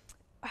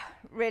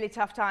 Really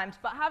tough times,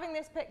 but having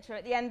this picture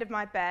at the end of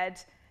my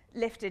bed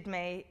lifted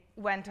me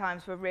when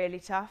times were really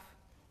tough.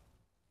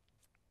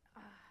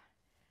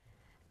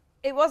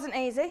 It wasn't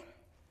easy.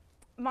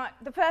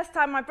 The first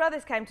time my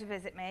brothers came to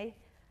visit me,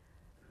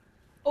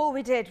 all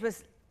we did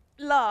was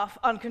laugh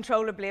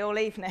uncontrollably all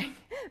evening.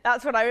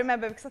 That's what I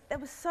remember, because there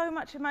was so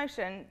much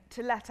emotion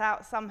to let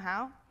out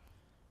somehow.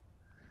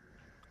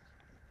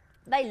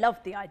 They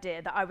loved the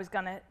idea that I was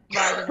going to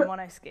ride in a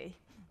monoski.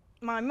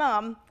 My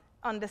mum,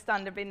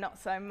 understandably, not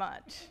so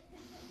much.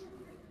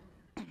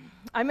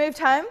 I moved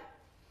home,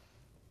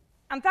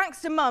 and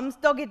thanks to Mum's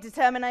dogged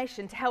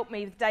determination to help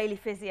me with daily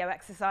physio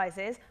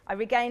exercises, I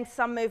regained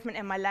some movement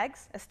in my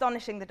legs,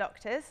 astonishing the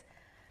doctors.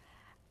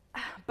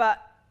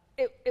 But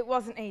it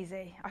wasn't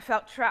easy. I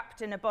felt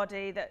trapped in a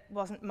body that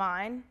wasn't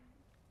mine.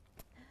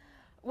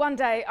 One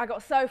day, I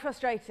got so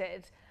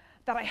frustrated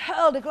that I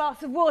hurled a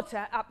glass of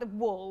water at the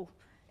wall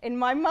in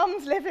my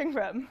mum's living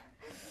room.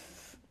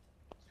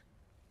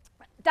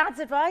 Dad's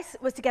advice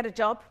was to get a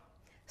job,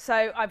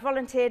 so I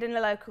volunteered in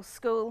a local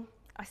school.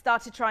 I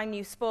started trying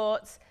new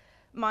sports.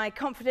 My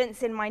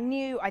confidence in my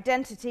new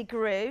identity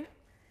grew.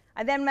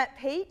 I then met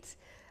Pete,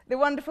 the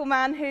wonderful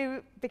man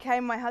who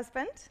became my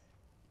husband.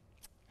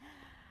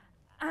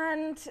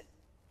 And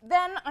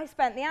then I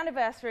spent the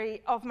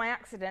anniversary of my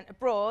accident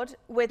abroad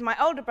with my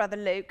older brother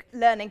Luke,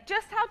 learning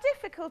just how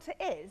difficult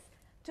it is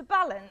to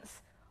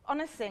balance on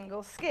a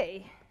single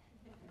ski.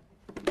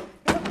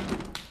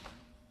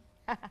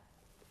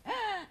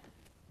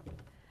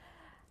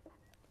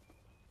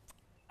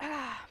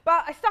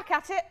 But I stuck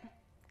at it,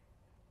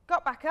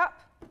 got back up,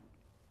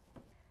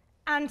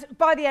 and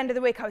by the end of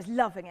the week I was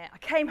loving it. I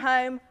came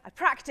home, I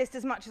practiced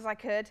as much as I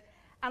could,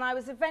 and I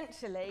was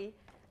eventually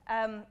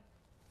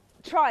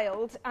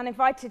trialled and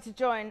invited to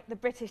join the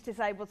British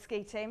Disabled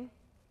Ski Team.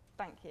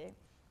 Thank you.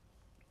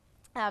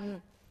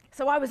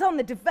 So I was on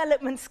the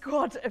development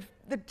squad of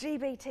the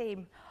GB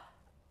team.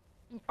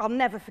 I'll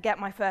never forget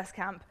my first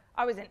camp.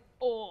 I was in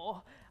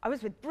awe. I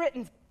was with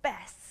Britain's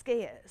best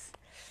skiers.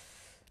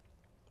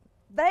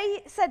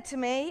 They said to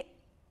me,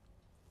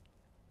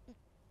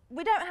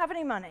 we don't have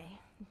any money,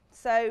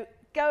 so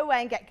go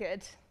away and get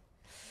good,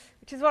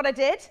 which is what I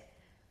did.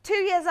 2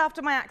 years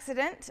after my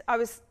accident, I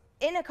was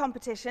in a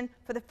competition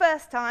for the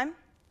first time,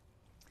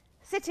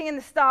 sitting in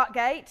the start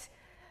gate,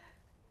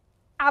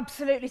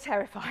 absolutely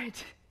terrified.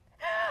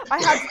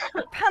 I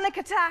had a panic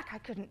attack, I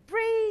couldn't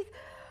breathe.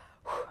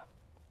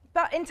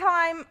 But in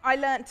time, I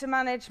learnt to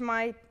manage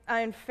my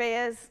own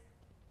fears.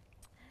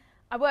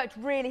 I worked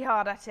really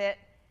hard at it.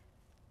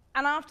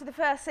 And after the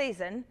first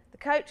season, the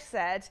coach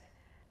said,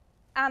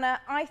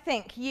 Anna, I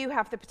think you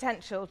have the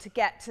potential to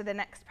get to the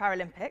next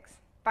Paralympics,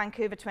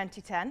 Vancouver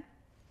 2010.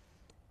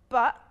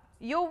 But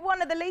you're one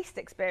of the least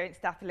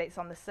experienced athletes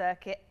on the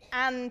circuit,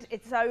 and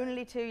it's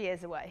only 2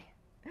 years away.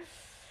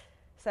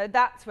 So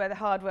that's where the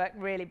hard work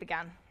really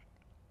began.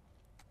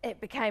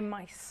 It became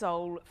my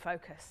sole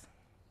focus.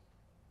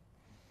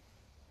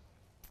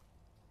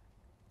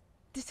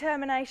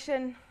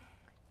 Determination,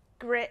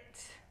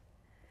 grit,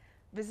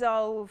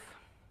 resolve.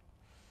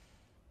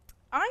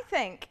 I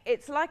think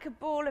it's like a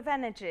ball of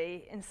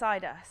energy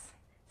inside us.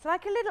 It's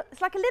like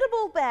a little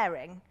ball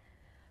bearing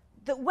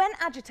that, when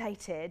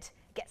agitated,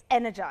 gets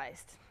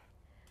energized.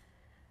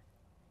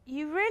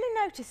 You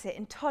really notice it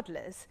in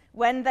toddlers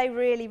when they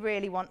really,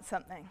 really want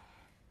something.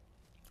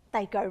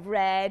 They go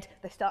red,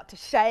 they start to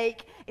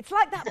shake. It's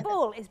like that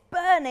ball is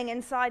burning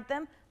inside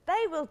them.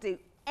 They will do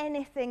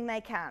anything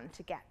they can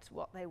to get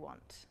what they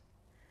want.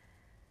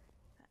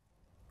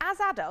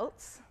 As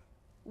adults,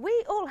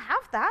 we all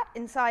have that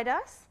inside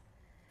us.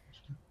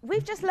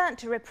 We've just learnt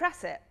to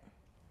repress it.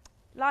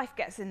 Life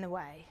gets in the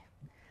way.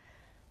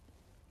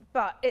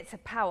 But it's a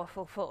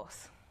powerful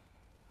force.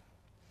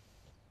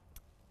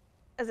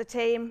 As a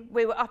team,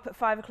 we were up at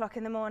 5 o'clock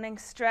in the morning,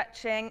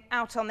 stretching,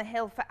 out on the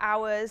hill for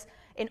hours,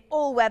 in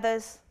all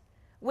weathers,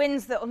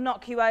 winds that will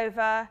knock you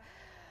over,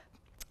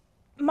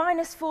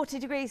 minus 40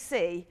 degrees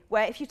C,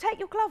 where if you take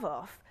your glove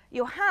off,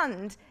 your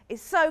hand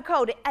is so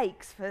cold it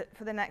aches for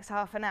the next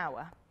half an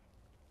hour.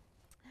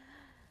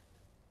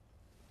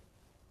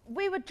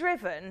 We were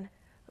driven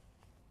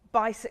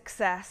by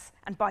success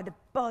and by the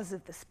buzz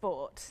of the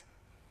sport.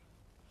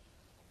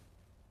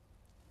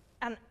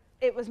 And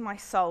it was my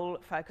sole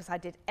focus. I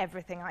did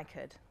everything I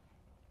could.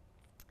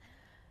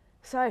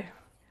 So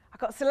I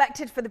got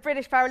selected for the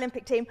British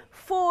Paralympic team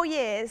 4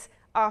 years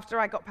after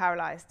I got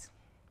paralysed.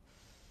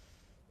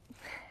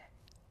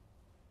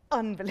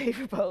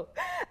 Unbelievable.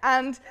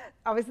 And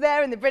I was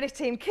there in the British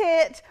team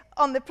kit,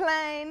 on the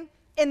plane,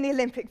 in the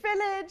Olympic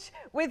Village,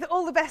 with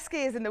all the best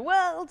skiers in the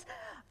world.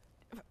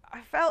 I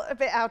felt a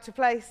bit out of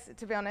place,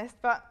 to be honest,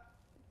 but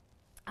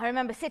I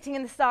remember sitting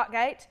in the start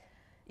gate.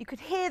 You could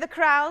hear the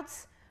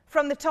crowds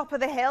from the top of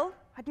the hill.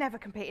 I'd never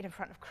competed in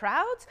front of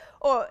crowds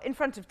or in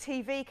front of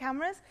TV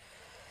cameras.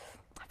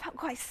 I felt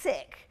quite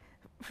sick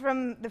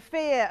from the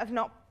fear of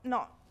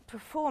not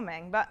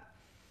performing, but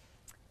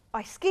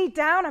I skied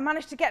down. I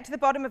managed to get to the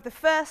bottom of the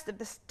first of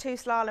the 2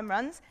 slalom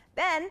runs.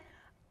 Then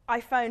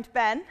I phoned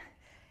Ben,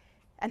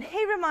 and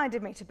he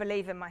reminded me to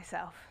believe in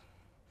myself.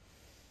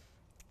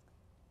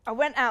 I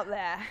went out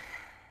there,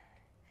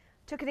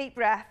 took a deep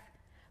breath,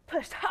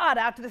 pushed hard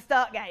out to the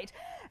start gate,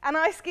 and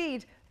I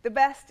skied the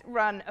best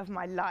run of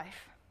my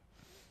life.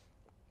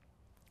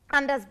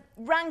 And as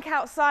rank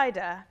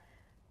outsider,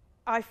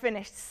 I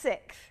finished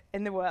 6th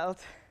in the world.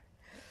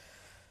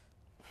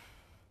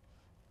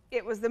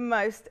 It was the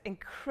most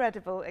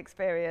incredible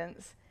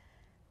experience.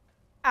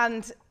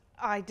 And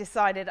I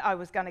decided I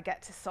was going to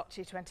get to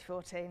Sochi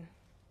 2014,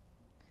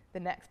 the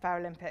next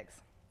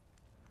Paralympics.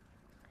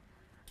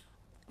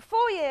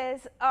 4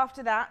 years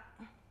after that,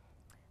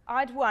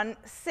 I'd won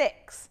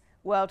 6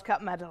 World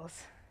Cup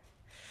medals.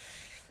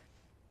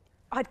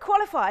 I'd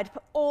qualified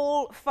for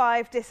all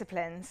 5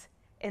 disciplines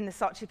in the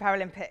Sochi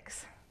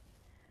Paralympics.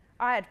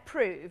 I had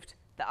proved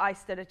that I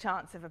stood a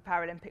chance of a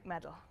Paralympic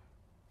medal.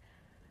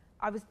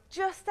 I was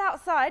just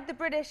outside the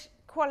British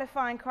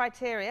qualifying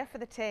criteria for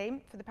the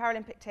team, for the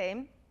Paralympic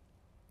team.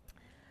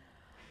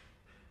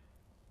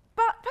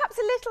 But perhaps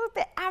a little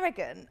bit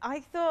arrogant, I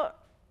thought,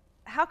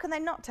 how can they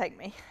not take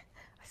me?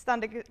 I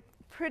stand a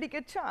pretty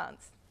good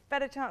chance,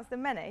 better chance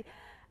than many.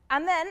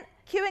 And then,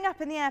 queuing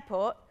up in the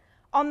airport,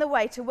 on the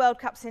way to World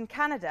Cups in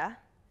Canada,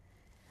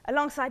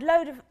 alongside a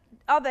load of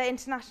other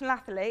international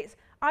athletes,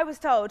 I was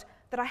told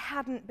that I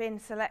hadn't been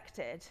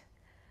selected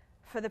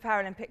for the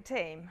Paralympic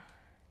team.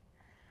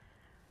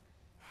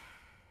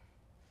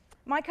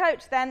 My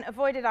coach then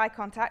avoided eye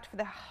contact for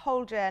the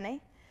whole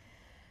journey,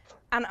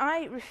 and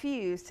I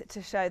refused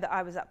to show that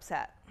I was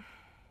upset.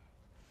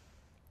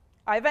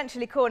 I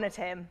eventually cornered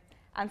him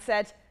and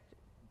said,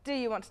 "Do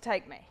you want to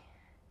take me?"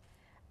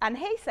 And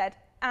he said,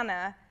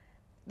 "Anna,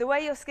 the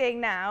way you're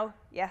skiing now,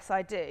 yes,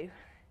 I do."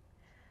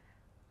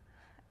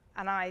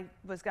 And I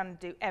was going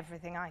to do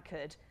everything I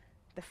could.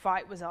 The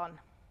fight was on.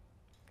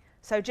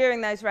 So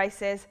during those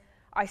races,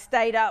 I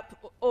stayed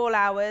up all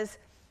hours.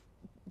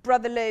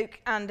 Brother Luke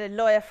and a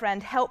lawyer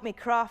friend helped me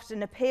craft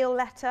an appeal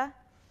letter.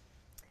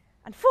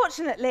 And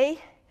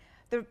fortunately,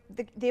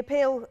 the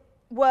appeal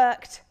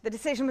worked. The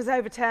decision was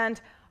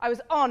overturned. I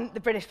was on the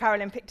British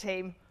Paralympic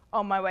team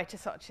on my way to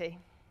Sochi.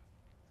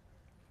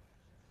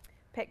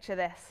 Picture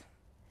this.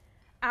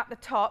 At the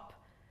top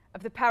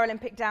of the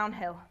Paralympic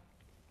downhill.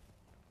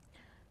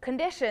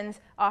 Conditions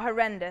are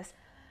horrendous.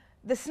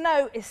 The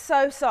snow is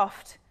so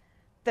soft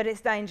that it's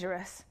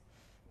dangerous.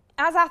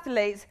 As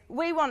athletes,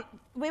 we want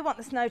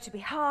the snow to be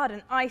hard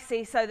and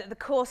icy so that the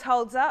course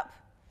holds up.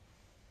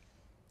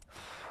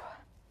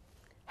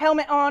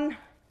 Helmet on,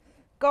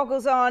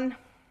 goggles on.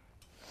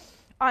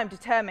 I'm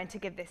determined to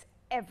give this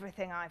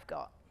everything I've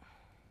got.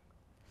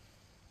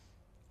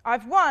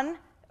 I've won,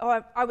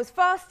 or I was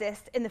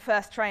fastest in the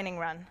first training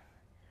run.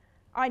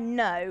 I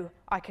know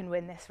I can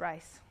win this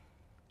race.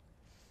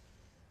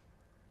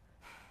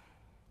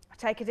 I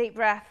take a deep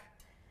breath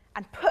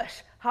and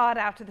push hard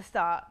out to the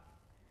start.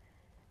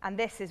 And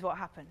this is what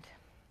happened.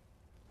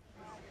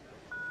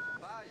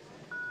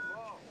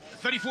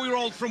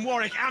 34-year-old from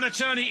Warwick, Anna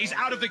Turney, is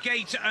out of the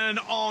gate and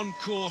on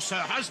course. Her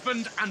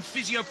husband and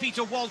physio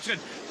Peter Walton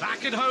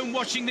back at home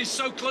watching this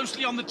so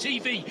closely on the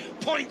TV.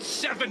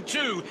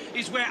 0.72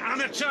 is where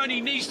Anna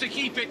Turney needs to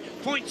keep it.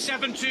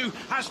 0.72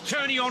 has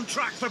Turney on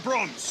track for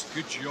bronze.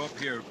 Good job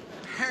here.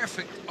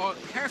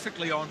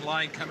 Perfectly on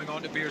line coming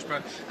onto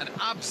Beersborough, and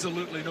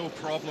absolutely no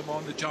problem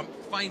on the jump.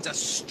 Finds a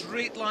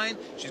straight line.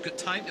 She's got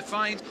time to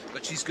find,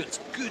 but she's got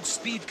good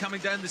speed coming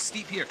down the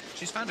steep here.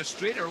 She's found a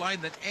straighter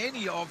line than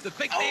any of the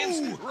big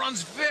names.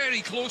 Runs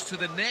very close to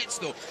the nets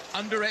though,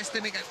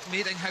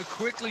 underestimating how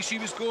quickly she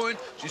was going.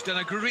 She's done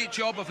a great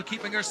job of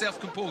keeping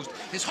herself composed.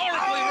 It's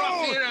horribly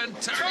rough here,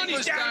 and Turney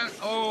was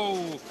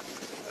down.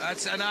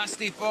 That's a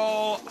nasty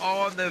fall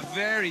on the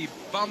very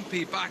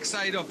bumpy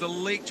backside of the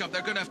lake jump.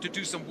 They're going to have to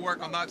do some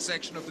work on that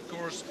section of the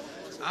course.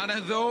 Anna,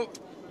 though,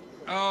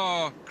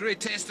 great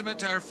testament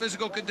to her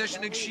physical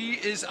conditioning. She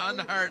is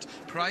unhurt.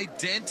 Pride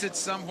dented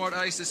somewhat,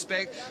 I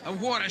suspect.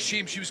 And what a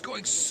shame. She was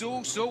going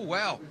so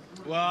well.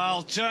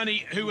 Well,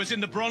 Turney, who was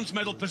in the bronze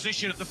medal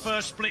position at the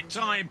first split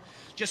time,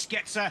 just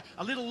gets a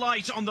little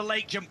light on the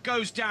lake jump,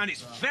 goes down.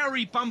 It's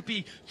very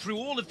bumpy through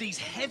all of these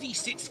heavy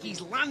sit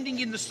skis, landing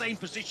in the same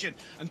position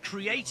and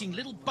creating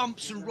little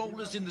bumps and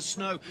rollers in the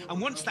snow.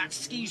 And once that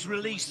ski's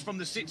released from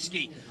the sit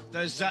ski,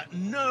 there's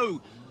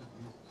no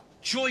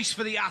choice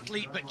for the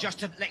athlete but just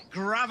to let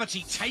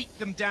gravity take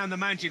them down the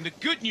mountain. The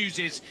good news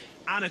is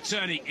Anna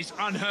Turney is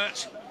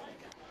unhurt.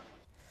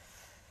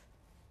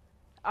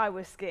 I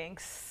was skiing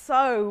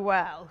so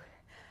well.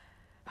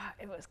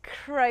 It was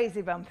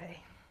crazy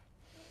bumpy.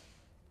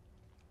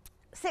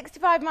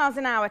 65 miles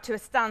an hour to a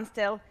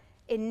standstill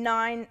in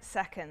 9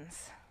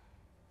 seconds.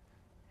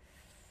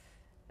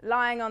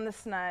 Lying on the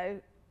snow,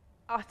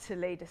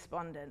 utterly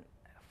despondent.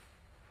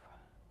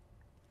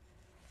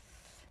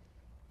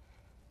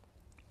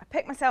 I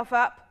picked myself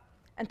up,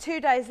 and 2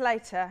 days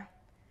later,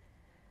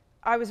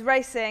 I was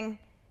racing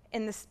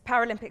in the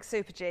Paralympic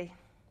Super G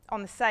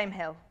on the same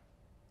hill.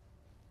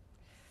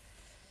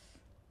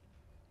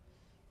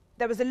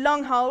 There was a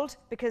long hold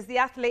because the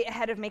athlete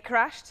ahead of me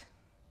crashed.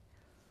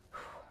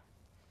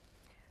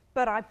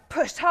 But I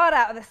pushed hard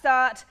out of the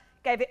start,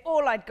 gave it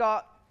all I'd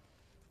got,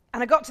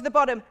 and I got to the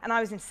bottom and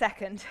I was in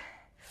second.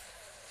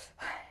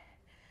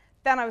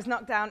 Then I was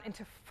knocked down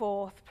into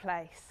 4th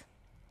place.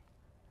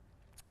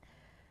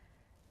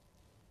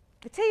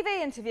 The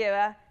TV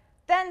interviewer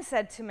then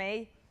said to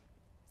me,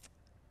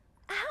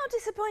 "How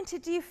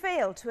disappointed do you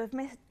feel to have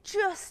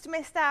just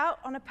missed out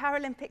on a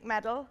Paralympic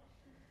medal?"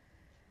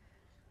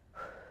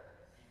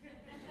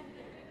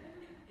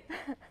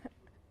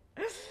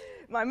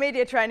 My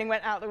media training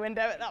went out the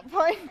window at that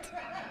point.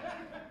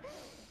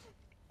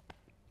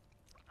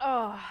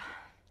 I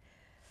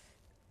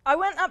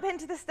went up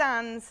into the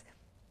stands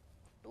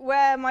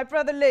where my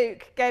brother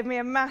Luke gave me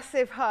a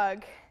massive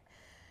hug,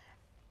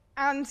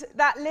 and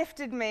that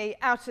lifted me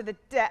out of the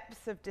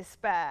depths of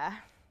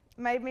despair,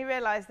 made me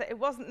realise that it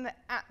wasn't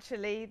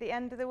actually the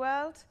end of the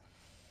world.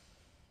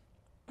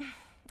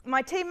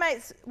 My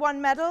teammates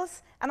won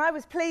medals, and I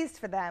was pleased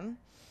for them,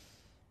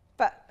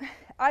 but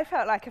I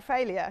felt like a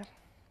failure.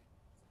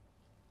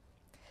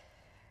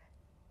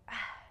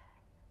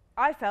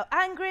 I felt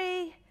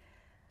angry.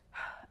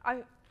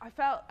 I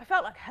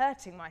felt like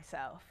hurting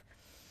myself.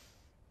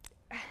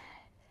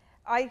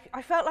 I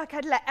felt like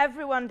I'd let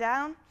everyone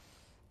down.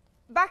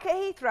 Back at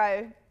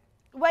Heathrow,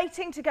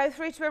 waiting to go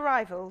through to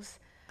arrivals,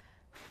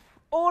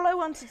 all I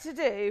wanted to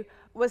do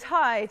was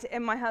hide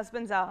in my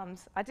husband's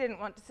arms. I didn't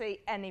want to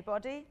see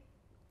anybody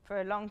for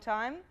a long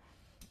time.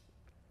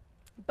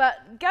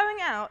 But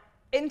going out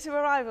into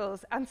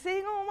arrivals and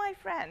seeing all my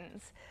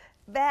friends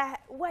there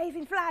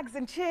waving flags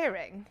and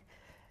cheering,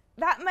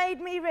 that made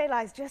me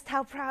realise just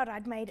how proud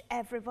I'd made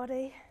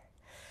everybody.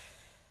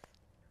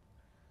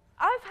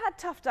 I've had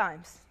tough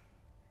times.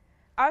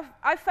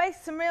 I've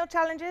faced some real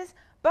challenges,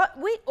 but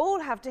we all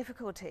have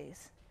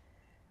difficulties.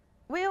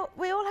 We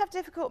all have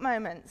difficult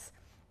moments.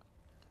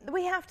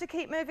 We have to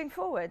keep moving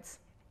forwards.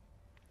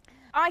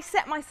 I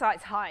set my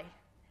sights high,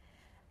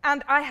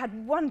 and I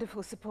had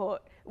wonderful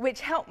support,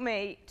 which helped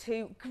me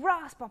to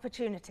grasp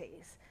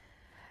opportunities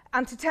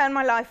and to turn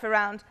my life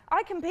around.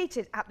 I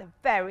competed at the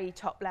very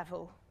top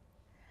level.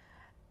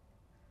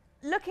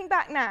 Looking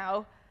back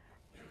now,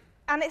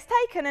 and it's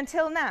taken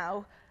until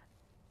now,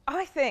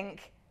 I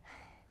think,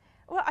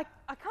 well,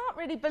 I can't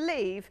really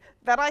believe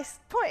that I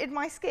pointed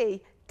my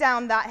ski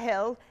down that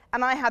hill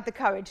and I had the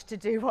courage to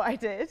do what I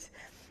did.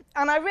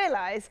 And I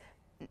realise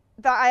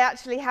that I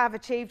actually have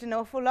achieved an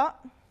awful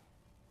lot.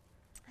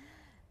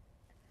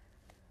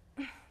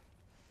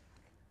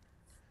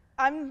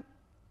 I'm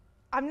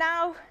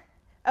now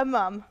a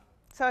mum.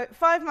 So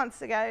 5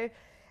 months ago,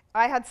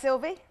 I had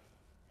Sylvie.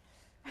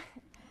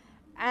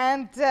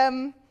 And,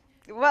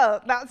 well,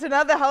 that's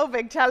another whole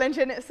big challenge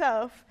in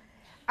itself.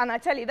 And I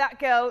tell you, that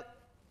girl,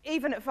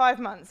 even at 5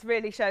 months,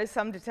 really shows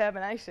some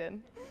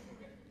determination.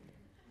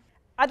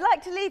 I'd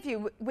like to leave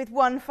you with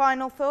one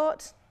final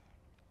thought.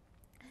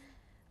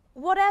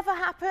 Whatever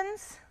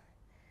happens,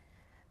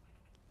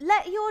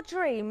 let your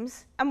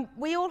dreams, and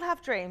we all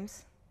have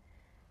dreams,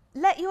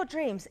 let your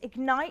dreams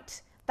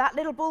ignite that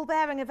little ball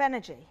bearing of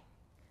energy.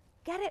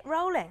 Get it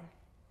rolling.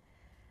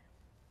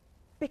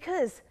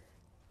 Because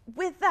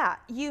with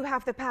that, you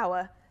have the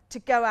power to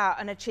go out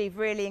and achieve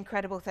really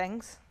incredible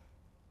things.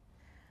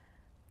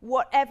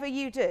 Whatever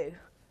you do,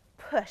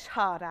 push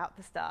hard out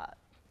the start.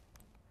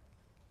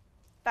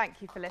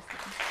 Thank you for listening.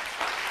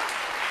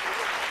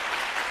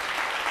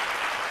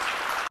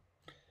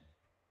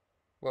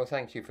 Well,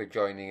 thank you for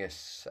joining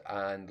us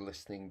and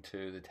listening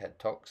to the TED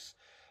Talks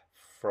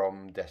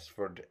from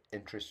Desford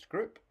Interest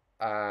Group.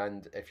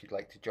 And if you'd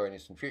like to join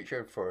us in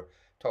future for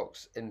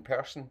talks in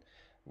person,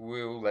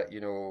 we'll let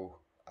you know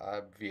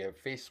via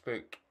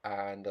Facebook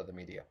and other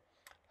media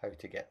how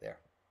to get there.